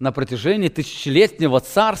на протяжении тысячелетнего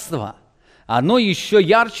царства. Оно еще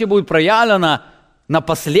ярче будет проявлено на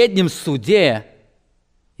последнем суде.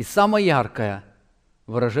 И самое яркое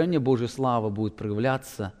выражение Божьей славы будет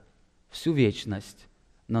проявляться всю вечность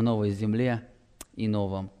на новой земле и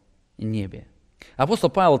новом небе. Апостол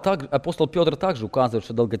Петр также указывает,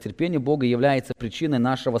 что долготерпение Бога является причиной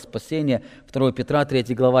нашего спасения. 2 Петра,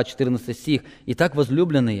 3 глава, 14 стих. «Итак,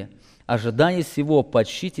 возлюбленные, ожидая сего,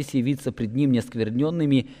 почтитесь явиться пред Ним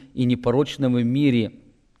неоскверненными и непорочными в мире,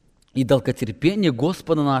 и долготерпение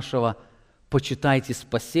Господа нашего почитайте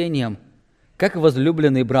спасением, как и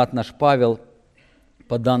возлюбленный брат наш Павел,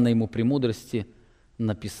 по данной ему премудрости,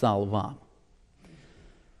 написал вам».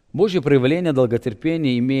 Божье проявление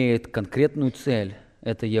долготерпения имеет конкретную цель.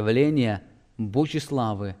 Это явление Божьей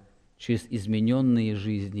славы через измененные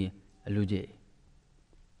жизни людей.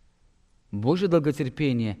 Божье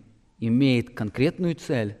долготерпение имеет конкретную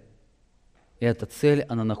цель, и эта цель,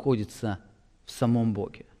 она находится в самом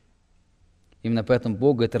Боге. Именно поэтому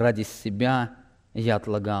Бог говорит: ради себя я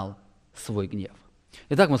отлагал свой гнев.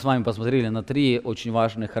 Итак, мы с вами посмотрели на 3 очень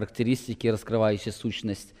важные характеристики, раскрывающие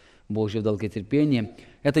сущность Божьего долготерпения.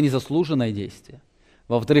 Это незаслуженное действие.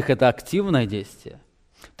 Во-вторых, это активное действие.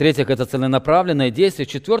 В-третьих, это целенаправленное действие.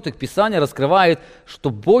 В-четвертых, Писание раскрывает,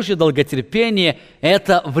 что Божье долготерпение –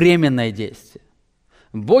 это временное действие.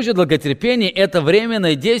 Божье долготерпение – это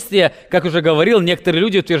временное действие. Как уже говорил, некоторые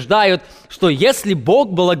люди утверждают, что если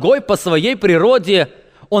Бог благой по своей природе,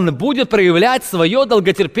 Он будет проявлять свое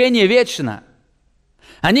долготерпение вечно.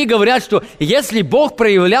 Они говорят, что если Бог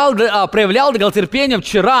проявлял долготерпение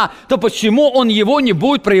вчера, то почему Он его не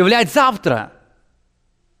будет проявлять завтра?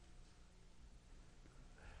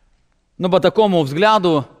 Но по такому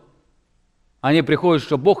взгляду они приходят,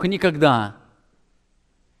 что Бог никогда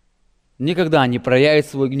не проявит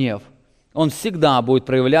свой гнев. Он всегда будет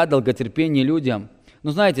проявлять долготерпение людям.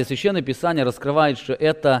 Но знаете, Священное Писание раскрывает, что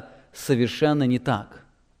это совершенно не так.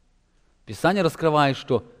 Писание раскрывает,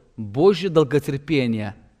 что Божье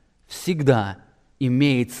долготерпение всегда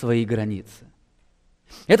имеет свои границы.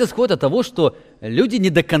 Это исходит от того, что люди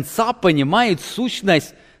не до конца понимают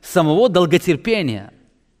сущность самого долготерпения.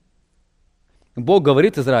 Бог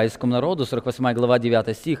говорит израильскому народу, 48 глава,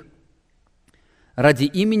 9 стих: «Ради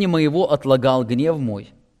имени Моего отлагал гнев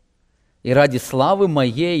Мой, и ради славы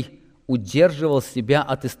Моей удерживал себя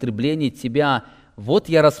от истребления тебя. Вот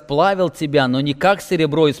я расплавил тебя, но не как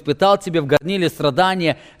серебро, испытал тебе в горниле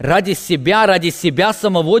страдания. Ради себя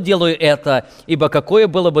самого делаю это, ибо какое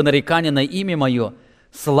было бы нарекание на имя Мое,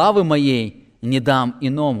 славы Моей не дам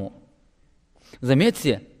иному».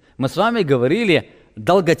 Заметьте, мы с вами говорили,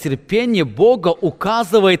 долготерпение Бога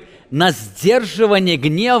указывает на сдерживание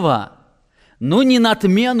гнева, но не на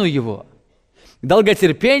отмену его.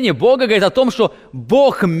 Долготерпение Бога говорит о том, что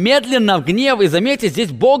Бог медленно в гнев. И заметьте, здесь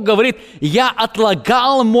Бог говорит: «Я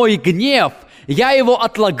отлагал мой гнев». Я его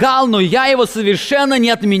отлагал, но я его совершенно не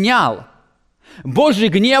отменял. Божий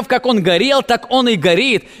гнев, как он горел, так он и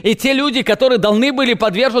горит. И те люди, которые должны были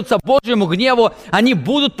подвергнуться Божьему гневу, они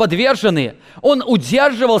будут подвержены. Он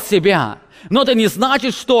удерживал себя. Но это не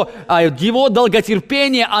значит, что его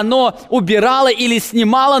долготерпение, оно убирало или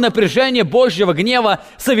снимало напряжение Божьего гнева.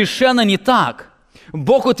 Совершенно не так.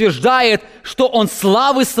 Бог утверждает, что Он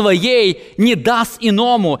славы Своей не даст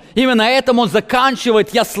иному. Именно этому Он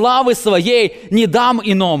заканчивает: «Я славы Своей не дам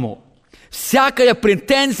иному». Всякая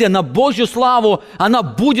претензия на Божью славу, она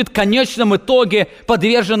будет в конечном итоге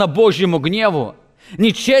подвержена Божьему гневу.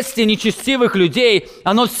 Нечестие нечестивых людей,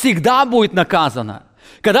 оно всегда будет наказано.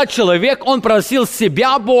 Когда человек, он просил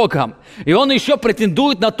себя Богом, и он еще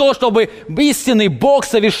претендует на то, чтобы истинный Бог,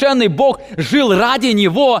 совершенный Бог жил ради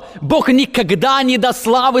него, Бог никогда не даст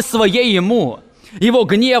славы Своей ему. Его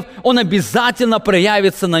гнев, он обязательно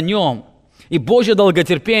проявится на нем. И Божье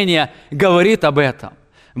долготерпение говорит об этом.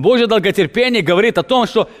 Божье долготерпение говорит о том,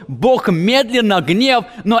 что Бог медленно гнев,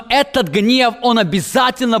 но этот гнев, он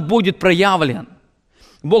обязательно будет проявлен.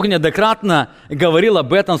 Бог неоднократно говорил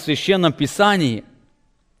об этом в Священном Писании.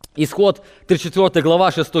 Исход 34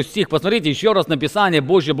 глава, 6 стих. Посмотрите еще раз на Писание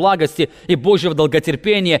Божьей благости и Божьего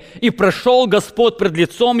долготерпения. «И прошел Господь пред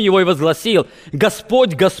лицом Его и возгласил: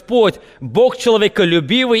 Господь, Господь, Бог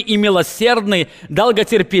человеколюбивый и милосердный,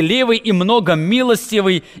 долготерпеливый и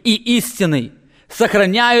многомилостивый и истинный,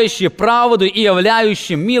 сохраняющий правду и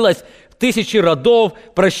являющий милость в 1000 родов,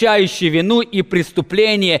 прощающий вину и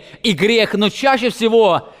преступление и грех». Но чаще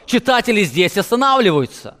всего читатели здесь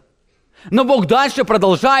останавливаются. Но Бог дальше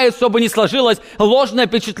продолжает, чтобы не сложилось ложное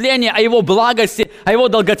впечатление о Его благости, о Его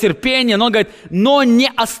долготерпении. Но Он говорит: «но не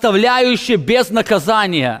оставляющий без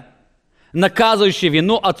наказания, наказывающий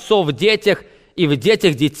вину отцов в детях и в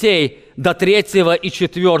детях детей до 3-го и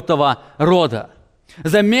 4-го рода».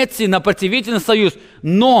 Заметьте, на противительный союз.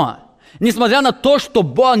 Но, несмотря на то, что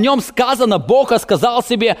о нем сказано, Бог сказал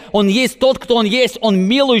себе: Он есть тот, кто Он есть, Он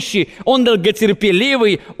милующий, Он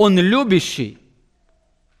долготерпеливый, Он любящий.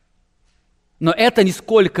 Но это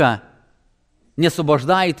нисколько не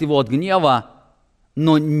освобождает его от гнева,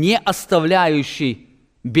 но не оставляющий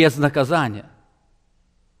без наказания.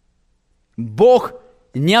 Бог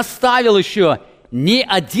не оставил еще ни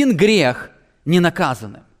один грех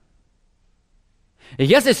ненаказанным. И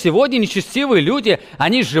если сегодня нечестивые люди,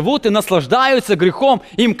 они живут и наслаждаются грехом,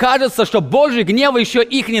 им кажется, что Божий гнев еще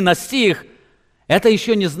их не настиг, это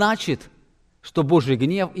еще не значит, что Божий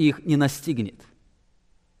гнев их не настигнет.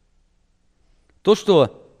 То,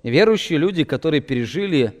 что верующие люди, которые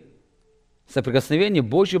пережили соприкосновение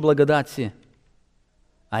Божьей благодати,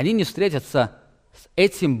 они не встретятся с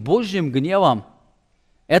этим Божьим гневом,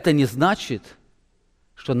 это не значит,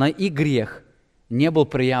 что на их грех не был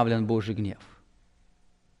проявлен Божий гнев.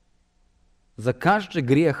 За каждый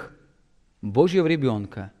грех Божьего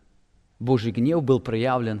ребенка Божий гнев был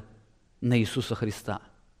проявлен на Иисуса Христа.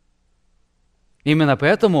 Именно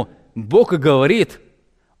поэтому Бог и говорит,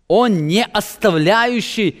 Он не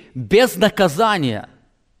оставляющий без наказания.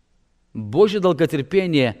 Божье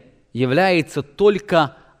долготерпение является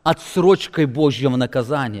только отсрочкой Божьего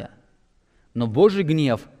наказания. Но Божий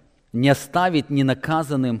гнев не оставит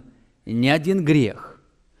ненаказанным ни один грех.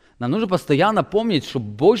 Нам нужно постоянно помнить, что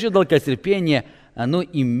Божье долготерпение, оно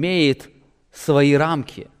имеет свои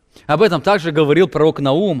рамки. Об этом также говорил пророк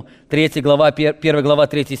Наум, 1 глава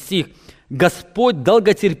 3 стих. «Господь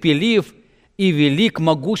долготерпелив и велик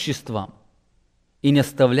могуществом, и не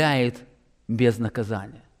оставляет без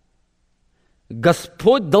наказания».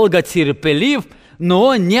 Господь долготерпелив, но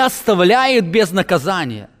Он не оставляет без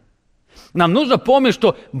наказания. Нам нужно помнить,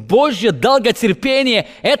 что Божье долготерпение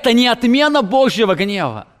 – это не отмена Божьего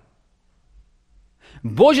гнева.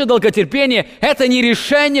 Божье долготерпение – это не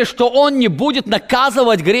решение, что Он не будет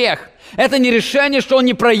наказывать грех. Это не решение, что Он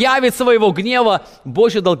не проявит своего гнева.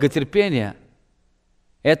 Божье долготерпение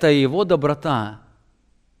 – это Его доброта,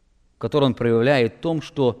 которую Он проявляет в том,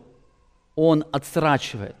 что Он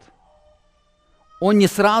отсрачивает. Он не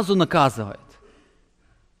сразу наказывает.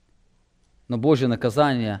 Но Божье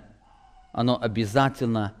наказание, оно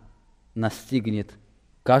обязательно настигнет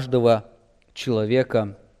каждого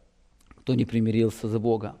человека, кто не примирился за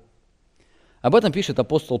Бога. Об этом пишет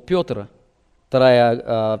апостол Петр,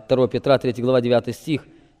 2 Петра, 3 глава, 9 стих.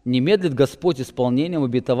 «Не медлит Господь исполнением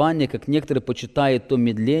обетования, как некоторые почитают то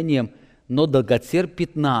медлением, но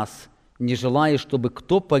долготерпит нас, не желая, чтобы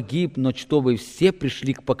кто погиб, но чтобы все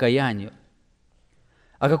пришли к покаянию».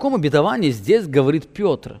 О каком обетовании здесь говорит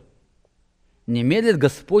Петр? Не медлит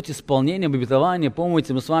Господь исполнением обетования.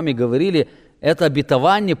 Помните, мы с вами говорили, это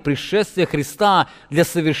обетование пришествия Христа для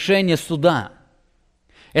совершения суда.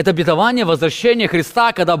 Это обетование возвращения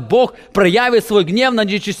Христа, когда Бог проявит свой гнев над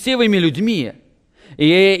нечестивыми людьми.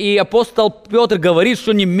 И апостол Петр говорит,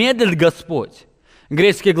 что не медлит Господь.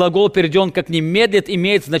 Греческий глагол, переведен как «не медлит»,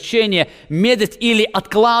 имеет значение «медлить» или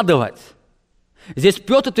 «откладывать». Здесь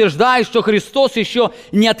Петр утверждает, что Христос еще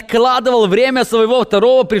не откладывал время своего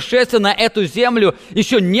второго пришествия на эту землю,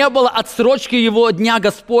 еще не было отсрочки Его Дня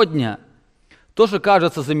Господня. То, что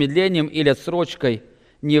кажется замедлением или отсрочкой,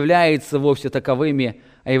 не является вовсе таковыми,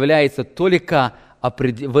 а является только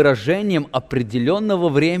выражением определенного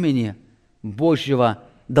времени Божьего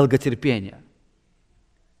долготерпения.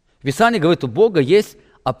 В Писании говорит, у Бога есть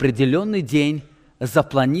определенный день,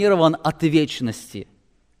 запланирован от вечности,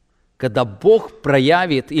 когда Бог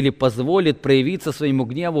проявит или позволит проявиться своему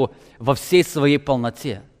гневу во всей своей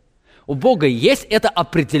полноте. У Бога есть это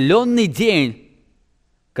определенный день,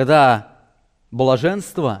 когда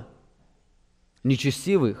блаженство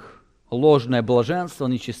нечестивых, ложное блаженство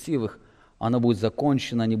нечестивых, оно будет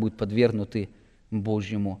закончено, они будут подвергнуты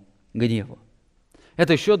Божьему гневу.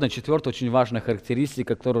 Это еще одна четвертая очень важная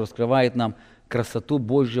характеристика, которая раскрывает нам красоту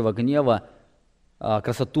Божьего гнева,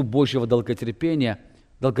 красоту Божьего долготерпения.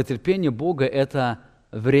 Долготерпение Бога – это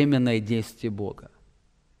временное действие Бога.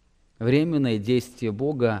 Временное действие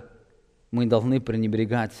Бога, мы должны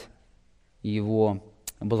пренебрегать Его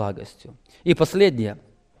благостью. И последнее.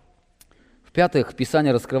 В-пятых,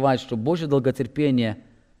 Писание раскрывает, что Божье долготерпение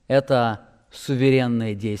 – это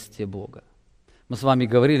суверенное действие Бога. Мы с вами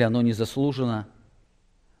говорили, оно незаслуженно,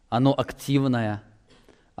 оно активное,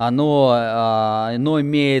 оно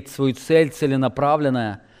имеет свою цель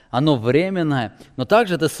целенаправленная, оно временное, но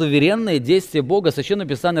также это суверенное действие Бога. Священное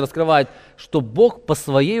Писание раскрывает, что Бог по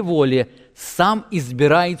своей воле сам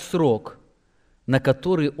избирает срок, на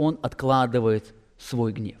который Он откладывает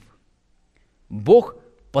свой гнев. Бог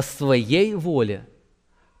по своей воле,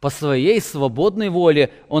 по своей свободной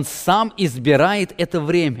воле, Он сам избирает это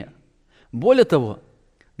время. Более того,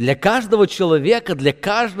 для каждого человека, для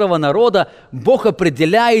каждого народа Бог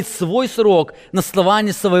определяет свой срок на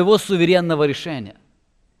основании своего суверенного решения.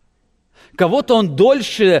 Кого-то Он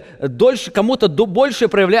кому-то больше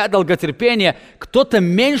проявляет долготерпение, кто-то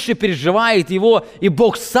меньше переживает его, и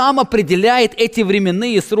Бог сам определяет эти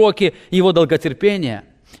временные сроки Его долготерпения.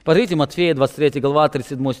 Посмотрите, Матфея, 23 глава,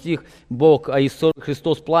 37 стих,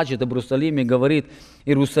 Христос плачет об Иерусалиме и говорит: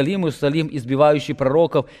 «Иерусалим, Иерусалим, избивающий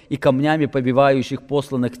пророков и камнями побивающих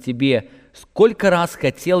посланных к тебе, сколько раз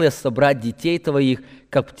хотел я собрать детей твоих,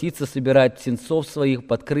 как птица собирает птенцов своих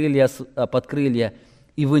под крылья,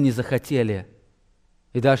 и вы не захотели».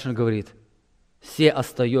 И дальше он говорит: «Все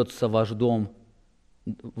остается ваш дом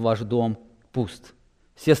пуст».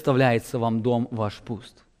 все оставляется вам дом ваш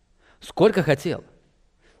пуст. Сколько хотел.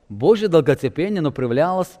 Божье долготерпение, оно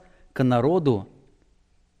проявлялось к народу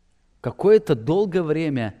какое-то долгое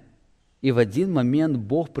время, и в один момент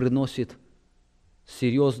Бог приносит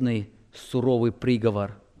серьезный, суровый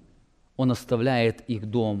приговор. Он оставляет их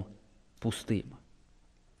дом пустым.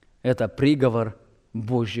 Это приговор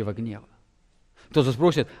Божьего гнева. Кто-то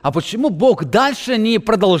спросит, а почему Бог дальше не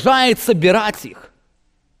продолжает собирать их?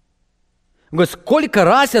 Он говорит, сколько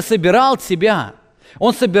раз я собирал тебя?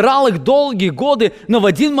 Он собирал их долгие годы, но в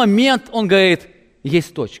один момент он говорит,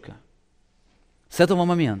 есть точка. С этого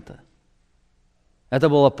момента. Это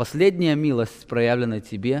была последняя милость, проявленная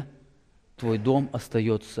тебе, твой дом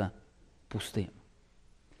остается пустым.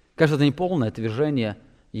 Конечно, это не полное отвержение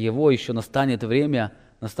его, еще настанет время,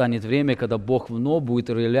 когда Бог вновь будет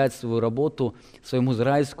проявлять свою работу своему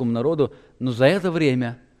израильскому народу, но за это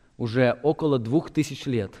время, уже около 2000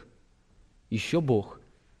 лет, еще Бог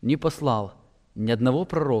не послал ни одного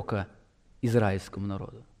пророка израильскому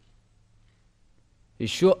народу.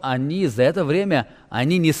 Еще за это время,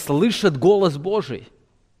 они не слышат голос Божий.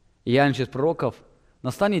 И я через пророков,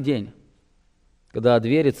 настанет день, когда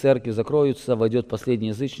двери церкви закроются, войдет последний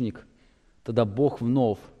язычник, тогда Бог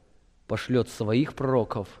вновь пошлет своих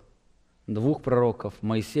пророков, 2 пророков,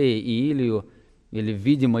 Моисея и Илию, или в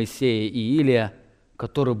виде Моисея и Илия,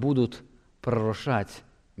 которые будут пророчать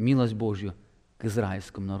милость Божью к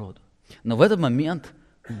израильскому народу. Но в этот момент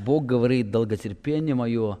Бог говорит, долготерпение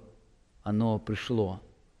мое, оно пришло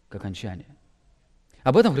к окончанию.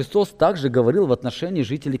 Об этом Христос также говорил в отношении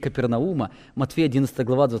жителей Капернаума. Матфея 11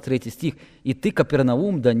 глава, 23 стих. «И ты,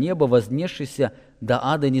 Капернаум, до неба вознесшийся, до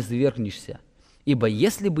ада не свергнешься. Ибо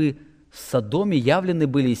если бы в Содоме явлены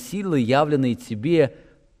были силы, явленные тебе,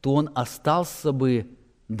 то он остался бы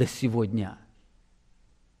до сего дня».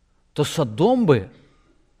 То Содом бы,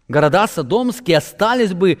 города содомские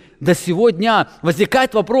остались бы до сего дня.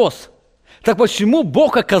 Возникает вопрос, так почему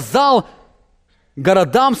Бог оказал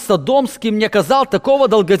городам содомским, не оказал такого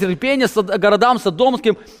долготерпения городам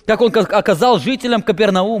содомским, как Он оказал жителям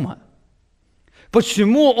Капернаума?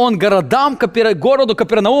 Почему Он городу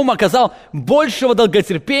Капернаума оказал большего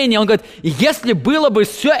долготерпения? Он говорит, если было бы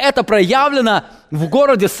все это проявлено в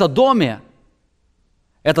городе Содоме,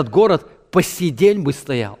 этот город по сей день бы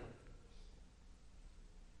стоял.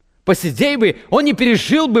 По сей день бы он не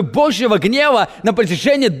пережил бы Божьего гнева на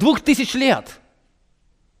протяжении 2000 лет.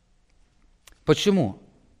 Почему?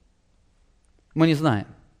 Мы не знаем.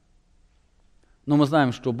 Но мы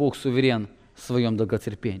знаем, что Бог суверен в своем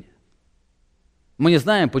долготерпении. Мы не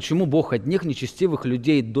знаем, почему Бог одних нечестивых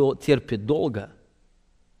людей терпит долго,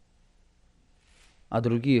 а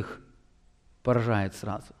других поражает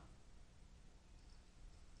сразу.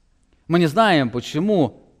 Мы не знаем,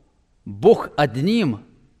 почему Бог одним,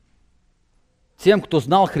 тем, кто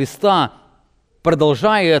знал Христа,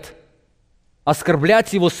 продолжает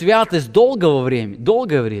оскорблять Его святость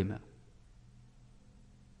долгое время,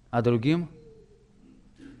 а другим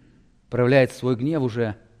проявляет свой гнев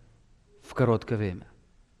уже в короткое время.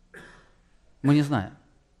 Мы не знаем.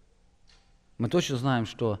 Мы точно знаем,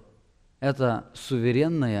 что это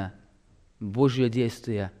суверенное Божье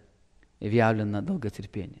действие явлено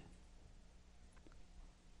долготерпение.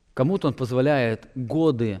 Кому-то Он позволяет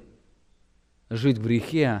годы жить в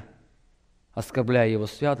грехе, оскорбляя Его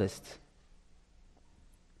святость,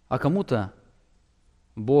 а кому-то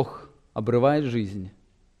Бог обрывает жизнь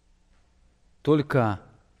только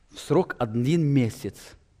в срок 1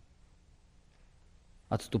 месяц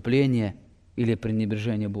отступления или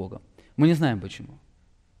пренебрежения Богом. Мы не знаем почему.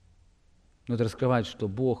 Но это раскрывает, что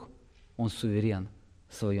Бог, Он суверен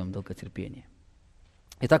в своем долготерпении.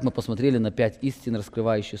 Итак, мы посмотрели на 5 истин,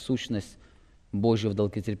 раскрывающих сущность Божьего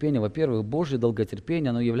долготерпения. Во-первых, Божье долготерпение,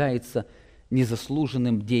 оно является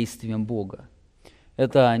незаслуженным действием Бога.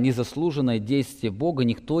 Это незаслуженное действие Бога,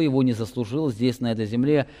 никто его не заслужил здесь, на этой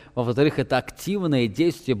земле. Во-вторых, это активное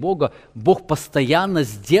действие Бога. Бог постоянно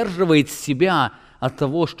сдерживает себя от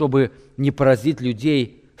того, чтобы не поразить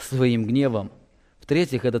людей своим гневом.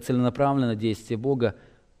 В-третьих, это целенаправленное действие Бога.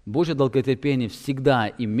 Божье долготерпение всегда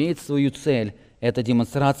имеет свою цель. Это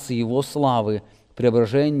демонстрация Его славы,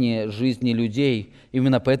 преображение жизни людей.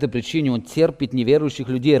 Именно по этой причине Он терпит неверующих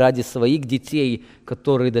людей ради своих детей,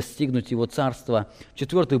 которые достигнут Его царства.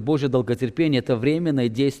 В-четвертых, Божье долготерпение – это временное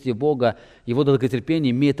действие Бога. Его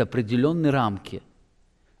долготерпение имеет определенные рамки.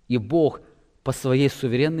 И Бог по своей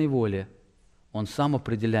суверенной воле, Он сам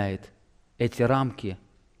определяет эти рамки,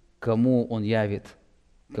 кому Он явит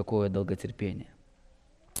какое долготерпение.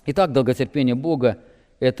 Итак, долготерпение Бога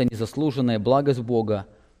 – это незаслуженная благость Бога,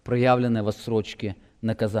 проявленная в отсрочке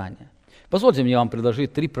наказания. Позвольте мне вам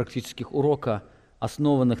предложить 3 практических урока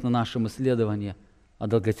основанных на нашем исследовании о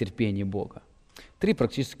долготерпении Бога. 3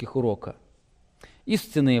 практических урока.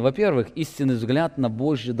 Во-первых, истинный взгляд на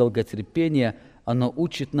Божье долготерпение, оно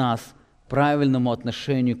учит нас правильному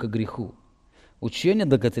отношению к греху. Учение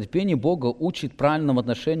долготерпения Бога учит правильному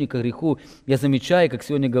отношению к греху. Я замечаю, как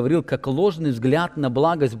сегодня говорил, как ложный взгляд на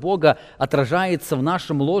благость Бога отражается в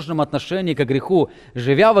нашем ложном отношении к греху.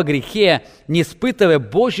 Живя во грехе, не испытывая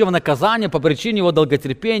Божьего наказания по причине Его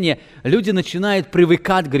долготерпения, люди начинают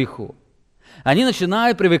привыкать к греху. Они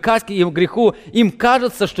начинают привыкать к греху. Им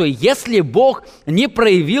кажется, что если Бог не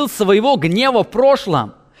проявил своего гнева в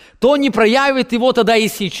прошлом, то не проявит его тогда и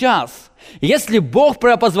сейчас. Если Бог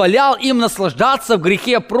позволял им наслаждаться в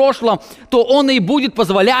грехе в прошлом, то Он и будет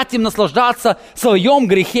позволять им наслаждаться в своем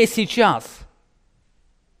грехе сейчас.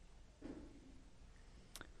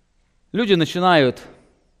 Людям начинает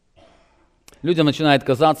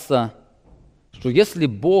казаться, что если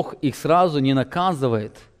Бог их сразу не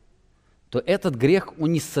наказывает, то этот грех,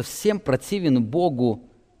 он не совсем противен Богу,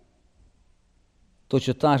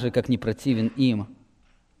 точно так же, как не противен им.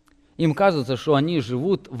 Им кажется, что они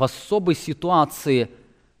живут в особой ситуации,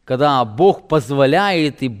 когда Бог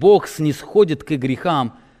позволяет и Бог снисходит к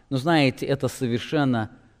грехам. Но знаете, это совершенно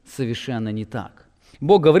не так.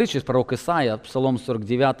 Бог говорит через пророка Исаия, Псалом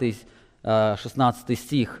 49, 16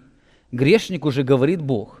 стих. «Грешнику же говорит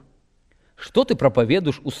Бог, что ты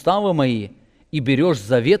проповедуешь уставы мои и берешь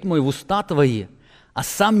завет мой в уста твои, а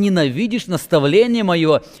сам ненавидишь наставление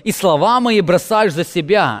мое и слова мои бросаешь за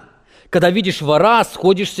себя». Когда видишь вора,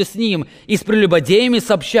 сходишься с ним, и с прелюбодеями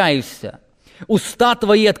сообщаешься. Уста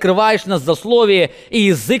твои открываешь на злословие, и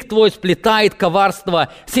язык твой сплетает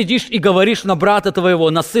коварство. Сидишь и говоришь на брата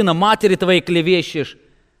твоего, на сына матери твоей клевещешь.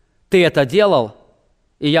 Ты это делал,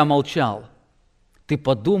 и я молчал. Ты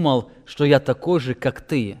подумал, что я такой же, как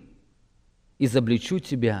ты. Изобличу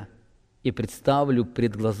тебя и представлю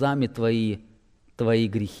пред глазами твои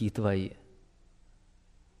грехи твои.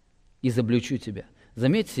 Изобличу тебя.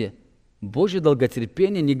 Заметьте, Божье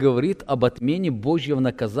долготерпение не говорит об отмене Божьего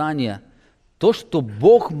наказания. То, что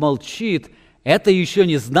Бог молчит, это еще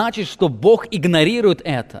не значит, что Бог игнорирует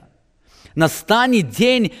это. Настанет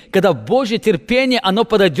день, когда Божье терпение, оно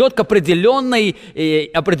подойдет к определенной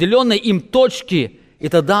им точке, и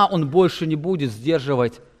тогда Он больше не будет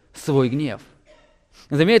сдерживать свой гнев.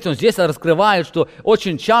 Заметьте, он здесь раскрывает, что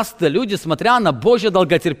очень часто люди, смотря на Божье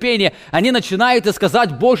долготерпение, они начинают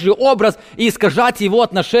исказать Божий образ и искажать его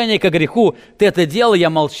отношение к греху. Ты это делал, я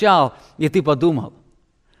молчал, и ты подумал,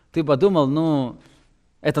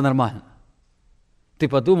 это нормально. Ты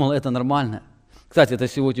подумал, это нормально. Кстати, это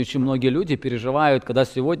сегодня очень многие люди переживают, когда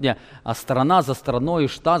сегодня страна за страной,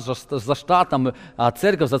 штат за штатом,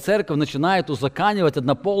 церковь за церковь начинают узаконивать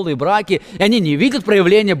однополые браки, и они не видят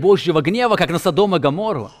проявления Божьего гнева, как на Содом и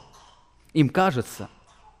Гоморру. Им кажется,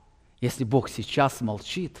 если Бог сейчас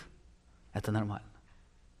молчит, это нормально.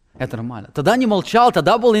 Это нормально. Тогда не молчал,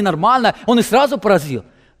 тогда было и нормально, Он и сразу поразил.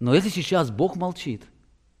 Но если сейчас Бог молчит,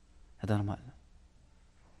 это нормально.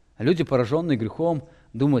 А люди, пораженные грехом,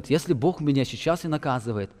 думают, если Бог меня сейчас и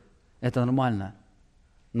наказывает, это нормально.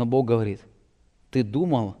 Но Бог говорит, ты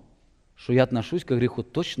думал, что я отношусь к греху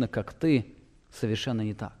точно как ты, совершенно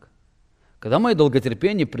не так. Когда мое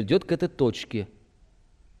долготерпение придет к этой точке,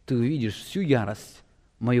 ты увидишь всю ярость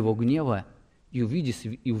моего гнева и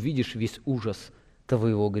увидишь весь ужас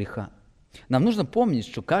твоего греха. Нам нужно помнить,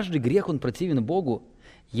 что каждый грех, он противен Богу.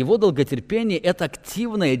 Его долготерпение – это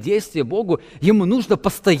активное действие Богу. Ему нужно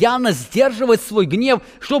постоянно сдерживать свой гнев,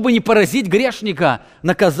 чтобы не поразить грешника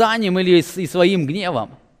наказанием или своим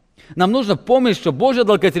гневом. Нам нужно помнить, что Божье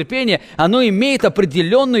долготерпение, оно имеет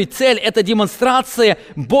определенную цель. Это демонстрация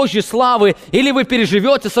Божьей славы. Или вы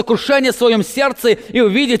переживете сокрушение в своем сердце и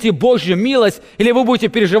увидите Божью милость, или вы будете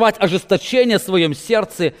переживать ожесточение в своем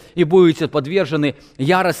сердце и будете подвержены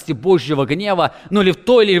ярости Божьего гнева. Но или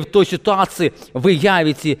в той ситуации вы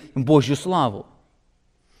явите Божью славу.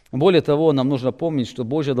 Более того, нам нужно помнить, что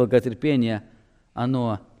Божье долготерпение,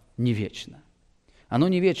 оно не вечно. Оно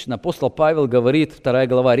не вечно. Апостол Павел говорит, 2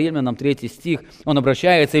 глава Римлянам, 3 стих, он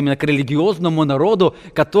обращается именно к религиозному народу,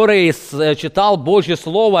 который читал Божье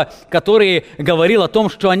Слово, который говорил о том,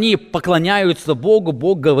 что они поклоняются Богу.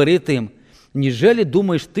 Бог говорит им, «Нежели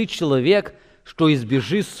думаешь ты, человек, что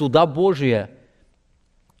избежишь суда Божия,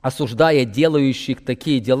 осуждая делающих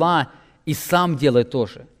такие дела, и сам делай то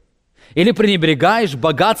же? Или пренебрегаешь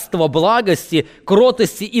богатство благости,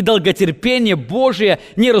 кротости и долготерпения Божия,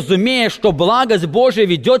 не разумея, что благость Божия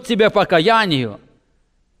ведет тебя к покаянию?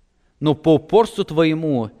 Но по упорству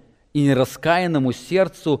твоему и нераскаянному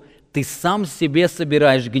сердцу ты сам себе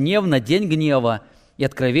собираешь гнев на день гнева и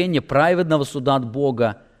откровение праведного суда от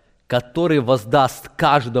Бога, который воздаст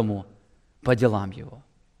каждому по делам его.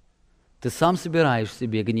 Ты сам собираешь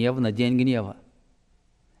себе гнев на день гнева.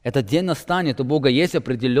 Этот день настанет, у Бога есть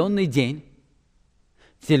определенный день.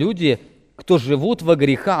 Те люди, кто живут во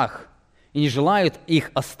грехах и не желают их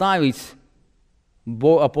оставить,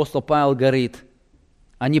 апостол Павел говорит,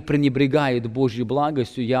 они пренебрегают Божьей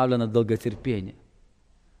благостью, явлено долготерпение.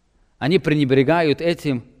 Они пренебрегают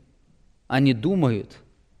этим, они думают,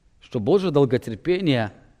 что Божье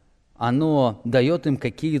долготерпение, оно дает им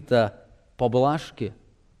какие-то поблажки,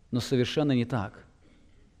 но совершенно не так.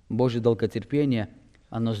 Божье долготерпение,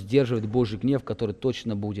 оно сдерживает Божий гнев, который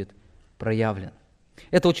точно будет проявлен.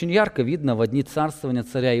 Это очень ярко видно в дни царствования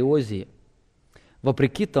царя Иозии.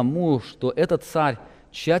 Вопреки тому, что этот царь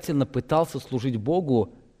тщательно пытался служить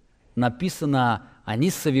Богу, написано,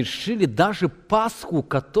 они совершили даже Пасху,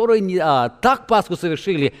 так Пасху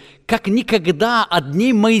совершили, как никогда от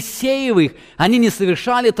дней Моисеевых они не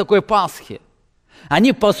совершали такой Пасхи.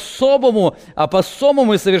 Они по-особому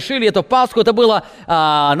совершили эту Пасху. Это было,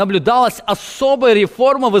 наблюдалась особая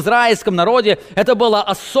реформа в израильском народе. Это было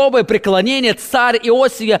особое преклонение. Царь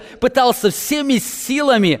Иосия пытался всеми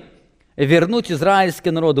силами вернуть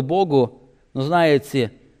израильский народ Богу. Но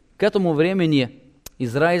знаете, к этому времени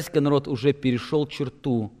израильский народ уже перешел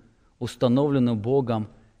черту, установленную Богом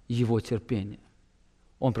его терпения.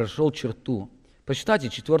 Он прошел черту. Почитайте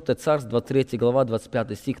 4 Царств, 23 глава,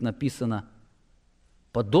 25 стих написано: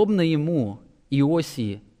 «Подобно ему,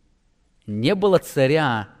 Иосии, не было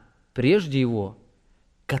царя прежде его,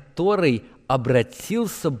 который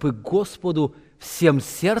обратился бы к Господу всем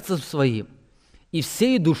сердцем своим, и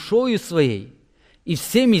всей душою своей, и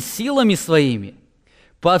всеми силами своими,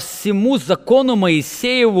 по всему закону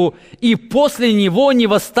Моисееву, и после него не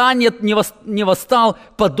восстал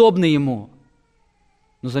подобный ему».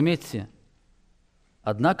 Но заметьте,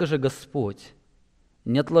 однако же Господь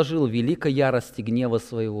не отложил великой ярости гнева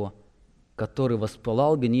своего, который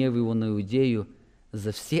воспылал гнев его на Иудею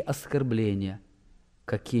за все оскорбления,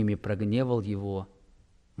 какими прогневал его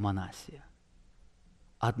Манасия.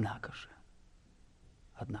 Однако же,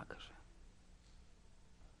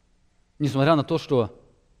 несмотря на то, что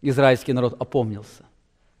израильский народ опомнился,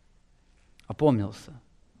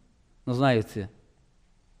 но знаете,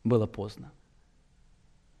 было поздно.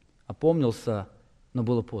 Опомнился, но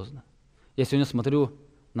было поздно. Я сегодня смотрю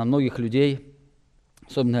на многих людей,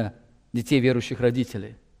 особенно детей верующих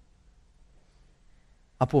родителей.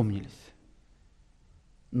 Опомнились,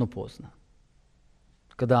 но поздно.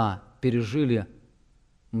 Когда пережили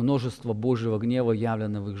множество Божьего гнева,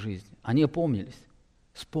 явленного в их жизни. Они опомнились,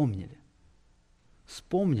 вспомнили,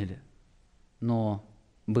 но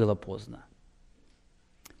было поздно.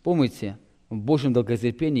 Помните, в Божьем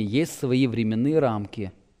долготерпении есть свои временные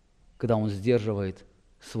рамки, когда Он сдерживает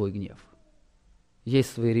свой гнев.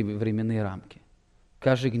 Есть свои временные рамки.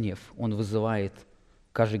 Каждый грех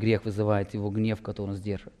вызывает Его гнев, который Он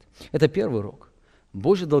сдерживает. Это первый урок.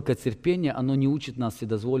 Божье долготерпение, оно не учит нас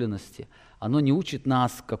вседозволенности, оно не учит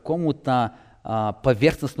нас какому-то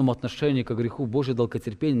поверхностному отношению к греху. Божье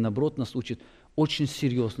долготерпение, наоборот, нас учит очень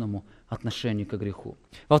серьезному отношению к греху.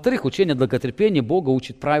 Во-вторых, учение долготерпения Бога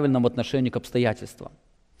учит правильному отношению к обстоятельствам.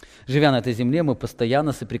 Живя на этой земле, мы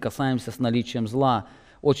постоянно соприкасаемся с наличием зла.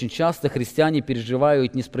 Очень часто христиане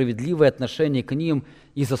переживают несправедливое отношение к ним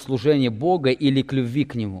из-за служения Бога или к любви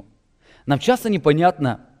к Нему. Нам часто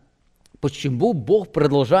непонятно, почему Бог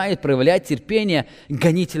продолжает проявлять терпение к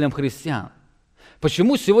гонителям христиан.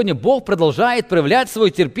 Почему сегодня Бог продолжает проявлять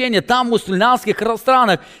свое терпение там, в мусульманских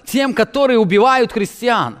странах, тем, которые убивают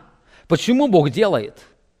христиан? Почему Бог делает?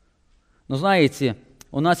 Но знаете,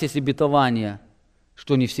 у нас есть обетование,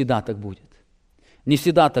 что не всегда так будет. Не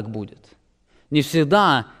всегда так будет. Не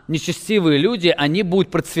всегда нечестивые люди, они будут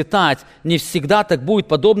процветать. Не всегда так будет.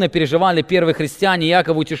 Подобное переживали первые христиане.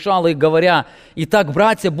 Иаков утешал их, говоря: «Итак,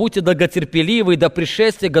 братья, будьте долготерпеливы до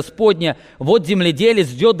пришествия Господня. Вот земледелец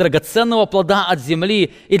ждет драгоценного плода от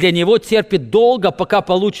земли, и для него терпит долго, пока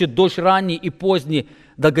получит дождь ранний и поздний.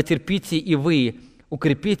 Долготерпите и вы,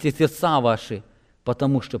 укрепите сердца ваши,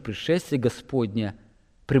 потому что пришествие Господня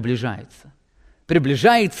приближается».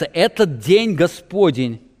 Приближается этот день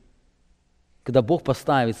Господень, когда Бог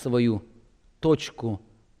поставит свою точку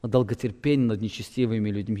на долготерпении над нечестивыми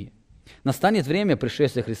людьми. Настанет время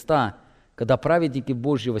пришествия Христа, когда праведники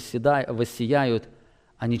Божьи воссияют,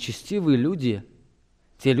 а нечестивые люди,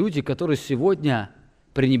 те люди, которые сегодня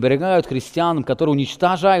пренебрегают христианам, которые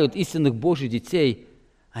уничтожают истинных Божьих детей,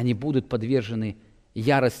 они будут подвержены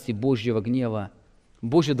ярости Божьего гнева.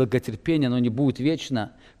 Божье долготерпение, оно не будет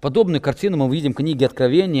вечно. Подобную картину мы видим в книге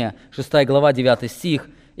Откровения, 6 глава, 9 стих.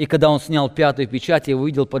 И когда он снял пятую печать, я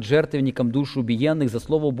увидел под жертвенником душу убиенных за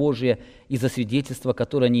Слово Божие и за свидетельство,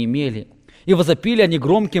 которое они имели. И возопили они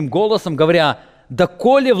громким голосом, говоря: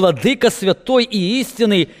 «Доколе, владыка святой и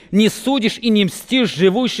истинный, не судишь и не мстишь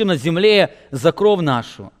живущим на земле за кровь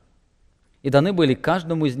нашу?» И даны были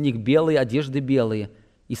каждому из них белые одежды белые,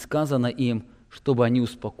 и сказано им, чтобы они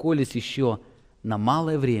успокоились еще на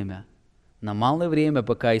малое время,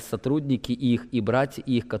 пока и сотрудники их, и братья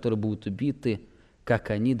их, которые будут убиты, как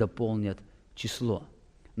они дополнят число.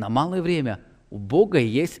 На малое время у Бога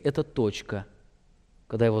есть эта точка,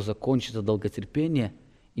 когда Его закончится долготерпение,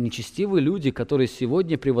 и нечестивые люди, которые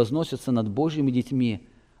сегодня превозносятся над Божьими детьми,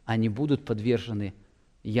 они будут подвержены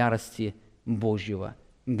ярости Божьего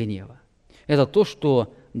гнева. Это то,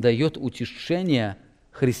 что дает утешение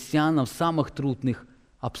христианам в самых трудных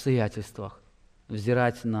обстоятельствах,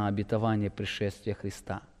 взирать на обетование пришествия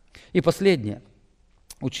Христа. И последнее.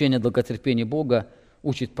 Учение долготерпения Бога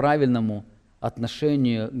учит правильному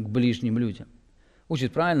отношению к ближним людям.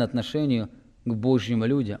 Учит правильному отношению к Божьим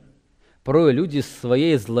людям. Порой люди в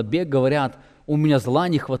своей злобе говорят: «У меня зла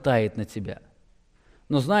не хватает на тебя».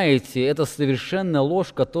 Но знаете, это совершенная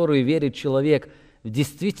ложь, которую верит человек. В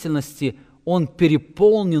действительности он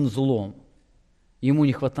переполнен злом. Ему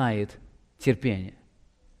не хватает терпения.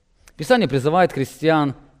 Писание призывает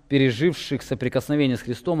христиан, переживших соприкосновение с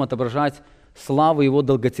Христом, отображать славу Его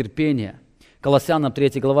долготерпения. Колоссянам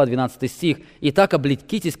 3 глава, 12 стих. «Итак,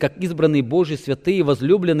 облекитесь, как избранные Божьи святые,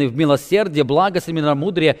 возлюбленные в милосердие, благость и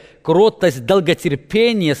мудрость, кротость,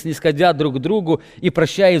 долготерпение, снисходя друг к другу и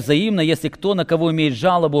прощая взаимно, если кто на кого имеет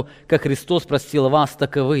жалобу, как Христос простил вас,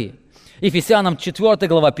 так и вы». Ефесянам 4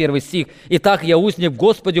 глава, 1 стих. «Итак, я, узник в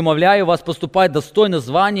Господе, умоляю вас поступать достойно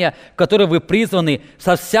звания, в которое вы призваны,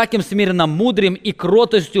 со всяким смиренным мудрием и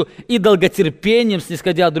кротостью и долготерпением,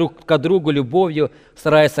 снисходя друг к другу любовью,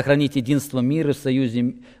 стараясь сохранить единство мира в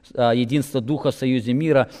союзе, единство Духа в союзе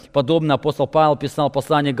мира». Подобно апостол Павел писал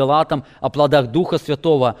послание Галатам о плодах Духа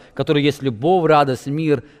Святого, который есть любовь, радость,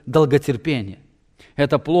 мир, долготерпение.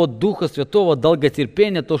 Это плод Духа Святого,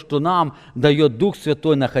 долготерпение, то, что нам дает Дух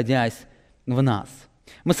Святой, находясь в нас.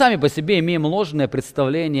 Мы сами по себе имеем ложное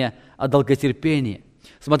представление о долготерпении.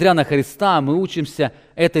 Смотря на Христа, мы учимся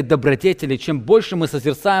этой добродетели. Чем больше мы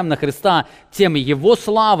созерцаем на Христа, тем Его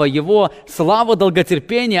слава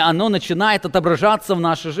долготерпения, оно начинает отображаться в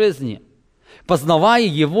нашей жизни. Познавая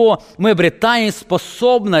Его, мы обретаем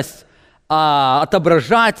способность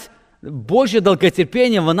отображать Божье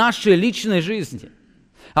долготерпение в нашей личной жизни.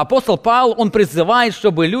 Апостол Павел, он призывает,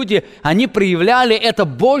 чтобы люди, они проявляли это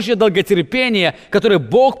Божье долготерпение, которое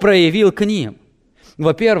Бог проявил к ним.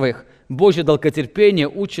 Во-первых, Божье долготерпение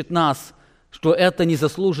учит нас, что это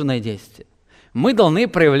незаслуженное действие. Мы должны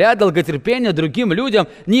проявлять долготерпение другим людям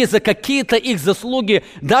не за какие-то их заслуги,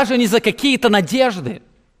 даже не за какие-то надежды.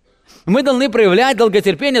 Мы должны проявлять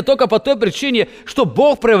долготерпение только по той причине, что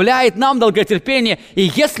Бог проявляет нам долготерпение. И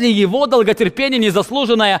если Его долготерпение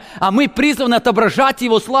незаслуженное, а мы призваны отображать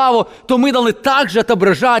Его славу, то мы должны также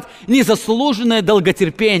отображать незаслуженное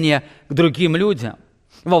долготерпение к другим людям.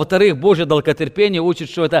 Во-вторых, Божье долготерпение учит,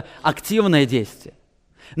 что это активное действие.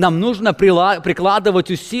 Нам нужно прикладывать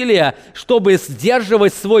усилия, чтобы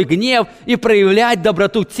сдерживать свой гнев и проявлять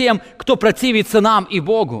доброту тем, кто противится нам и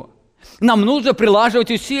Богу. Нам нужно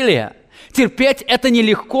прилаживать усилия. Терпеть – это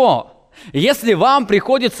нелегко. Если вам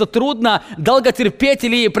приходится трудно долго терпеть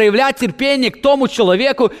или проявлять терпение к тому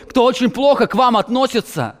человеку, кто очень плохо к вам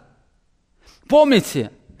относится,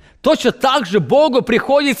 помните, точно так же Богу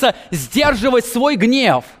приходится сдерживать свой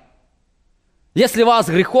гнев. Если у вас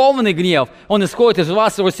греховный гнев, он исходит из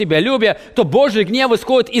вашего себялюбия, то Божий гнев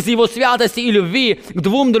исходит из Его святости и любви к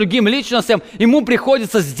двум другим личностям. Ему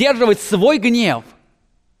приходится сдерживать свой гнев.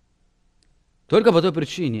 Только по той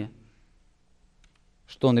причине,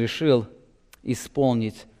 что он решил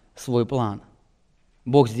исполнить свой план.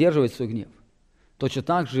 Бог сдерживает свой гнев. Точно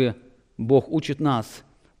так же Бог учит нас,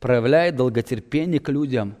 проявляет долготерпение к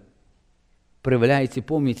людям. Проявляйте,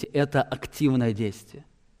 помните, это активное действие.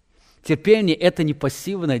 Терпение – это не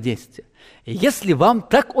пассивное действие. И если вам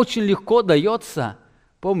так очень легко дается,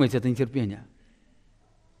 помните, это не терпение.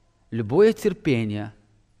 Любое терпение,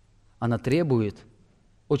 оно требует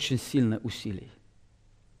очень сильных усилий.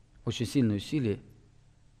 Очень сильные усилия.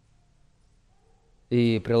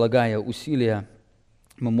 И прилагая усилия,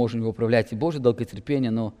 мы можем его управлять. И Божье долготерпение,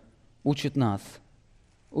 но учит нас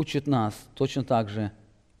точно так же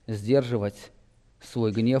сдерживать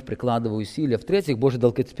свой гнев, прикладывая усилия. В-третьих, Божье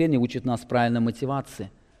долготерпение учит нас правильной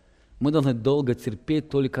мотивации. Мы должны долго терпеть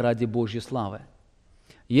только ради Божьей славы.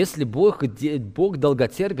 Если Бог долго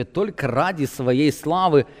терпит только ради своей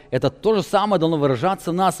славы, это то же самое должно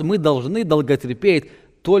выражаться в нас. Мы должны долго терпеть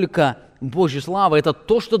только Божья слава. Это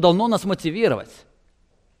то, что должно нас мотивировать.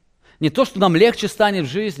 Не то, что нам легче станет в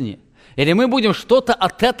жизни, или мы будем что-то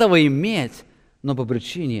от этого иметь, но по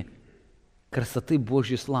причине красоты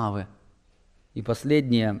Божьей славы. И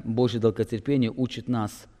последнее, Божье долготерпение учит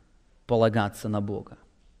нас полагаться на Бога.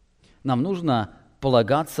 Нам нужно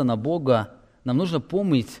полагаться на Бога, нам нужно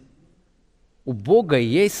помнить, у Бога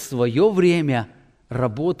есть свое время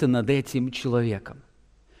работы над этим человеком.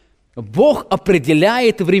 Бог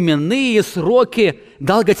определяет временные сроки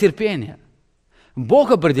долготерпения.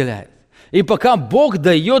 Бог определяет. И пока Бог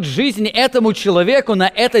дает жизнь этому человеку на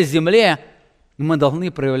этой земле, мы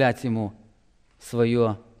должны проявлять Ему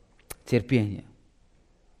свое терпение.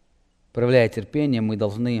 Проявляя терпение, мы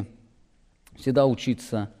должны всегда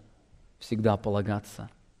учиться, всегда полагаться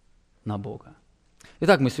на Бога.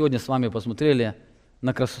 Итак, мы сегодня с вами посмотрели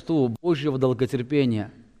на красоту Божьего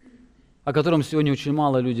долготерпения, о котором сегодня очень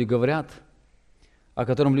мало люди говорят, о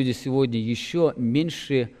котором люди сегодня еще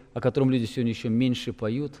меньше, о котором люди сегодня еще меньше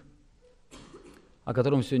поют, о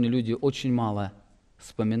котором сегодня люди очень мало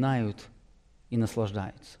вспоминают и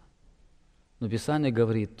наслаждаются. Но Писание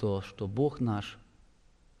говорит то, что Бог наш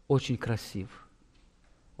очень красив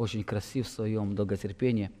в своем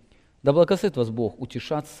долготерпении. Да благословит вас Бог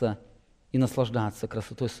утешаться и наслаждаться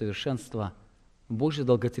красотой совершенства Божьего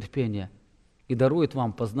долготерпения и дарует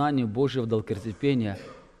вам познание Божьего долготерпения,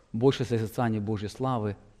 больше созерцания Божьей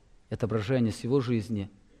славы, отображение с Его жизни.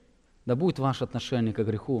 Да будет ваше отношение к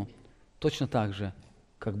греху точно так же,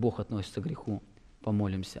 как Бог относится к греху.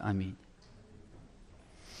 Помолимся. Аминь.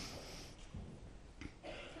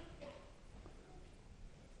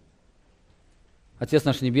 Отец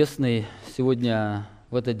наш Небесный, сегодня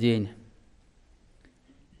в этот день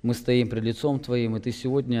мы стоим пред лицом Твоим, и Ты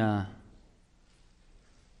сегодня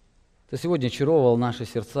очаровал наши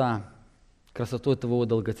сердца красотой Твоего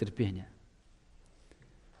долготерпения.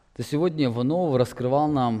 Ты сегодня вновь раскрывал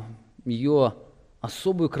нам ее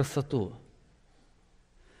особую красоту.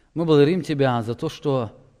 Мы благодарим Тебя за то,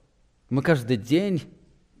 что мы каждый день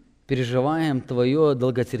переживаем Твое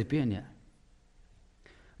долготерпение.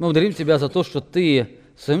 Мы благодарим Тебя за то, что Ты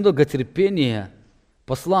в своем долготерпении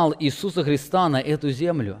послал Иисуса Христа на эту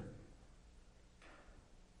землю.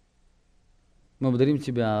 Мы благодарим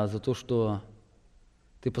Тебя за то, что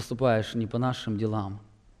Ты поступаешь не по нашим делам,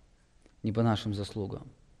 не по нашим заслугам.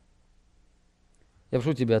 Я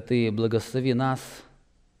прошу Тебя, Ты благослови нас,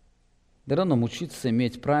 даруй нам учиться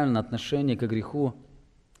иметь правильное отношение к греху,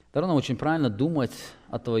 даруй нам очень правильно думать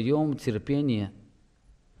о Твоем терпении,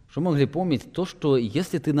 чтобы мы могли помнить то, что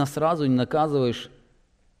если Ты нас сразу не наказываешь,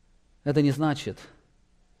 это не значит,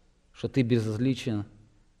 что Ты безразличен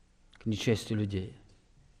к нечестию людей.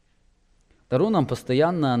 Даруй нам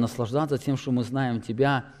постоянно наслаждаться тем, что мы знаем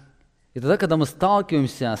Тебя. И тогда, когда мы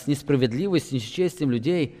сталкиваемся с несправедливостью, нечестием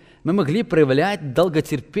людей, мы могли проявлять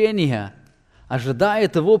долготерпение, ожидая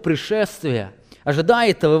Твоего пришествия,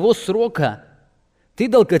 ожидая Твоего срока. Ты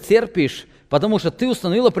долготерпишь, потому что Ты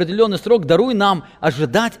установил определенный срок. Даруй нам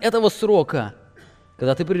ожидать этого срока,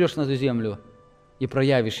 когда Ты придешь на эту землю и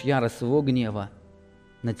проявишь ярость своего гнева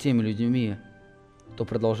над теми людьми, кто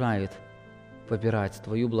продолжает попирать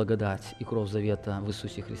Твою благодать и кровь завета в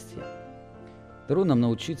Иисусе Христе. Даруй нам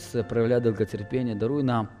научиться проявлять долготерпение, даруй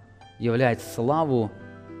нам являть славу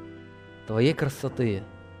Твоей красоты,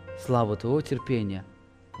 славу Твоего терпения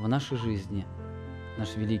в нашей жизни,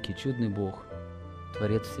 наш великий, чудный Бог,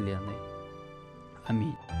 Творец Вселенной.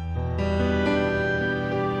 Аминь.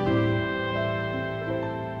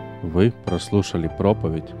 Вы прослушали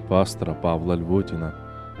проповедь пастора Павла Львутина.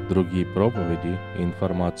 Другие проповеди и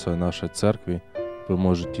информацию о нашей церкви вы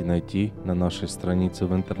можете найти на нашей странице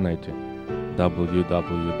в интернете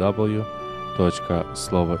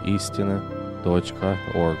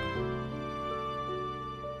www.slovoistины.org.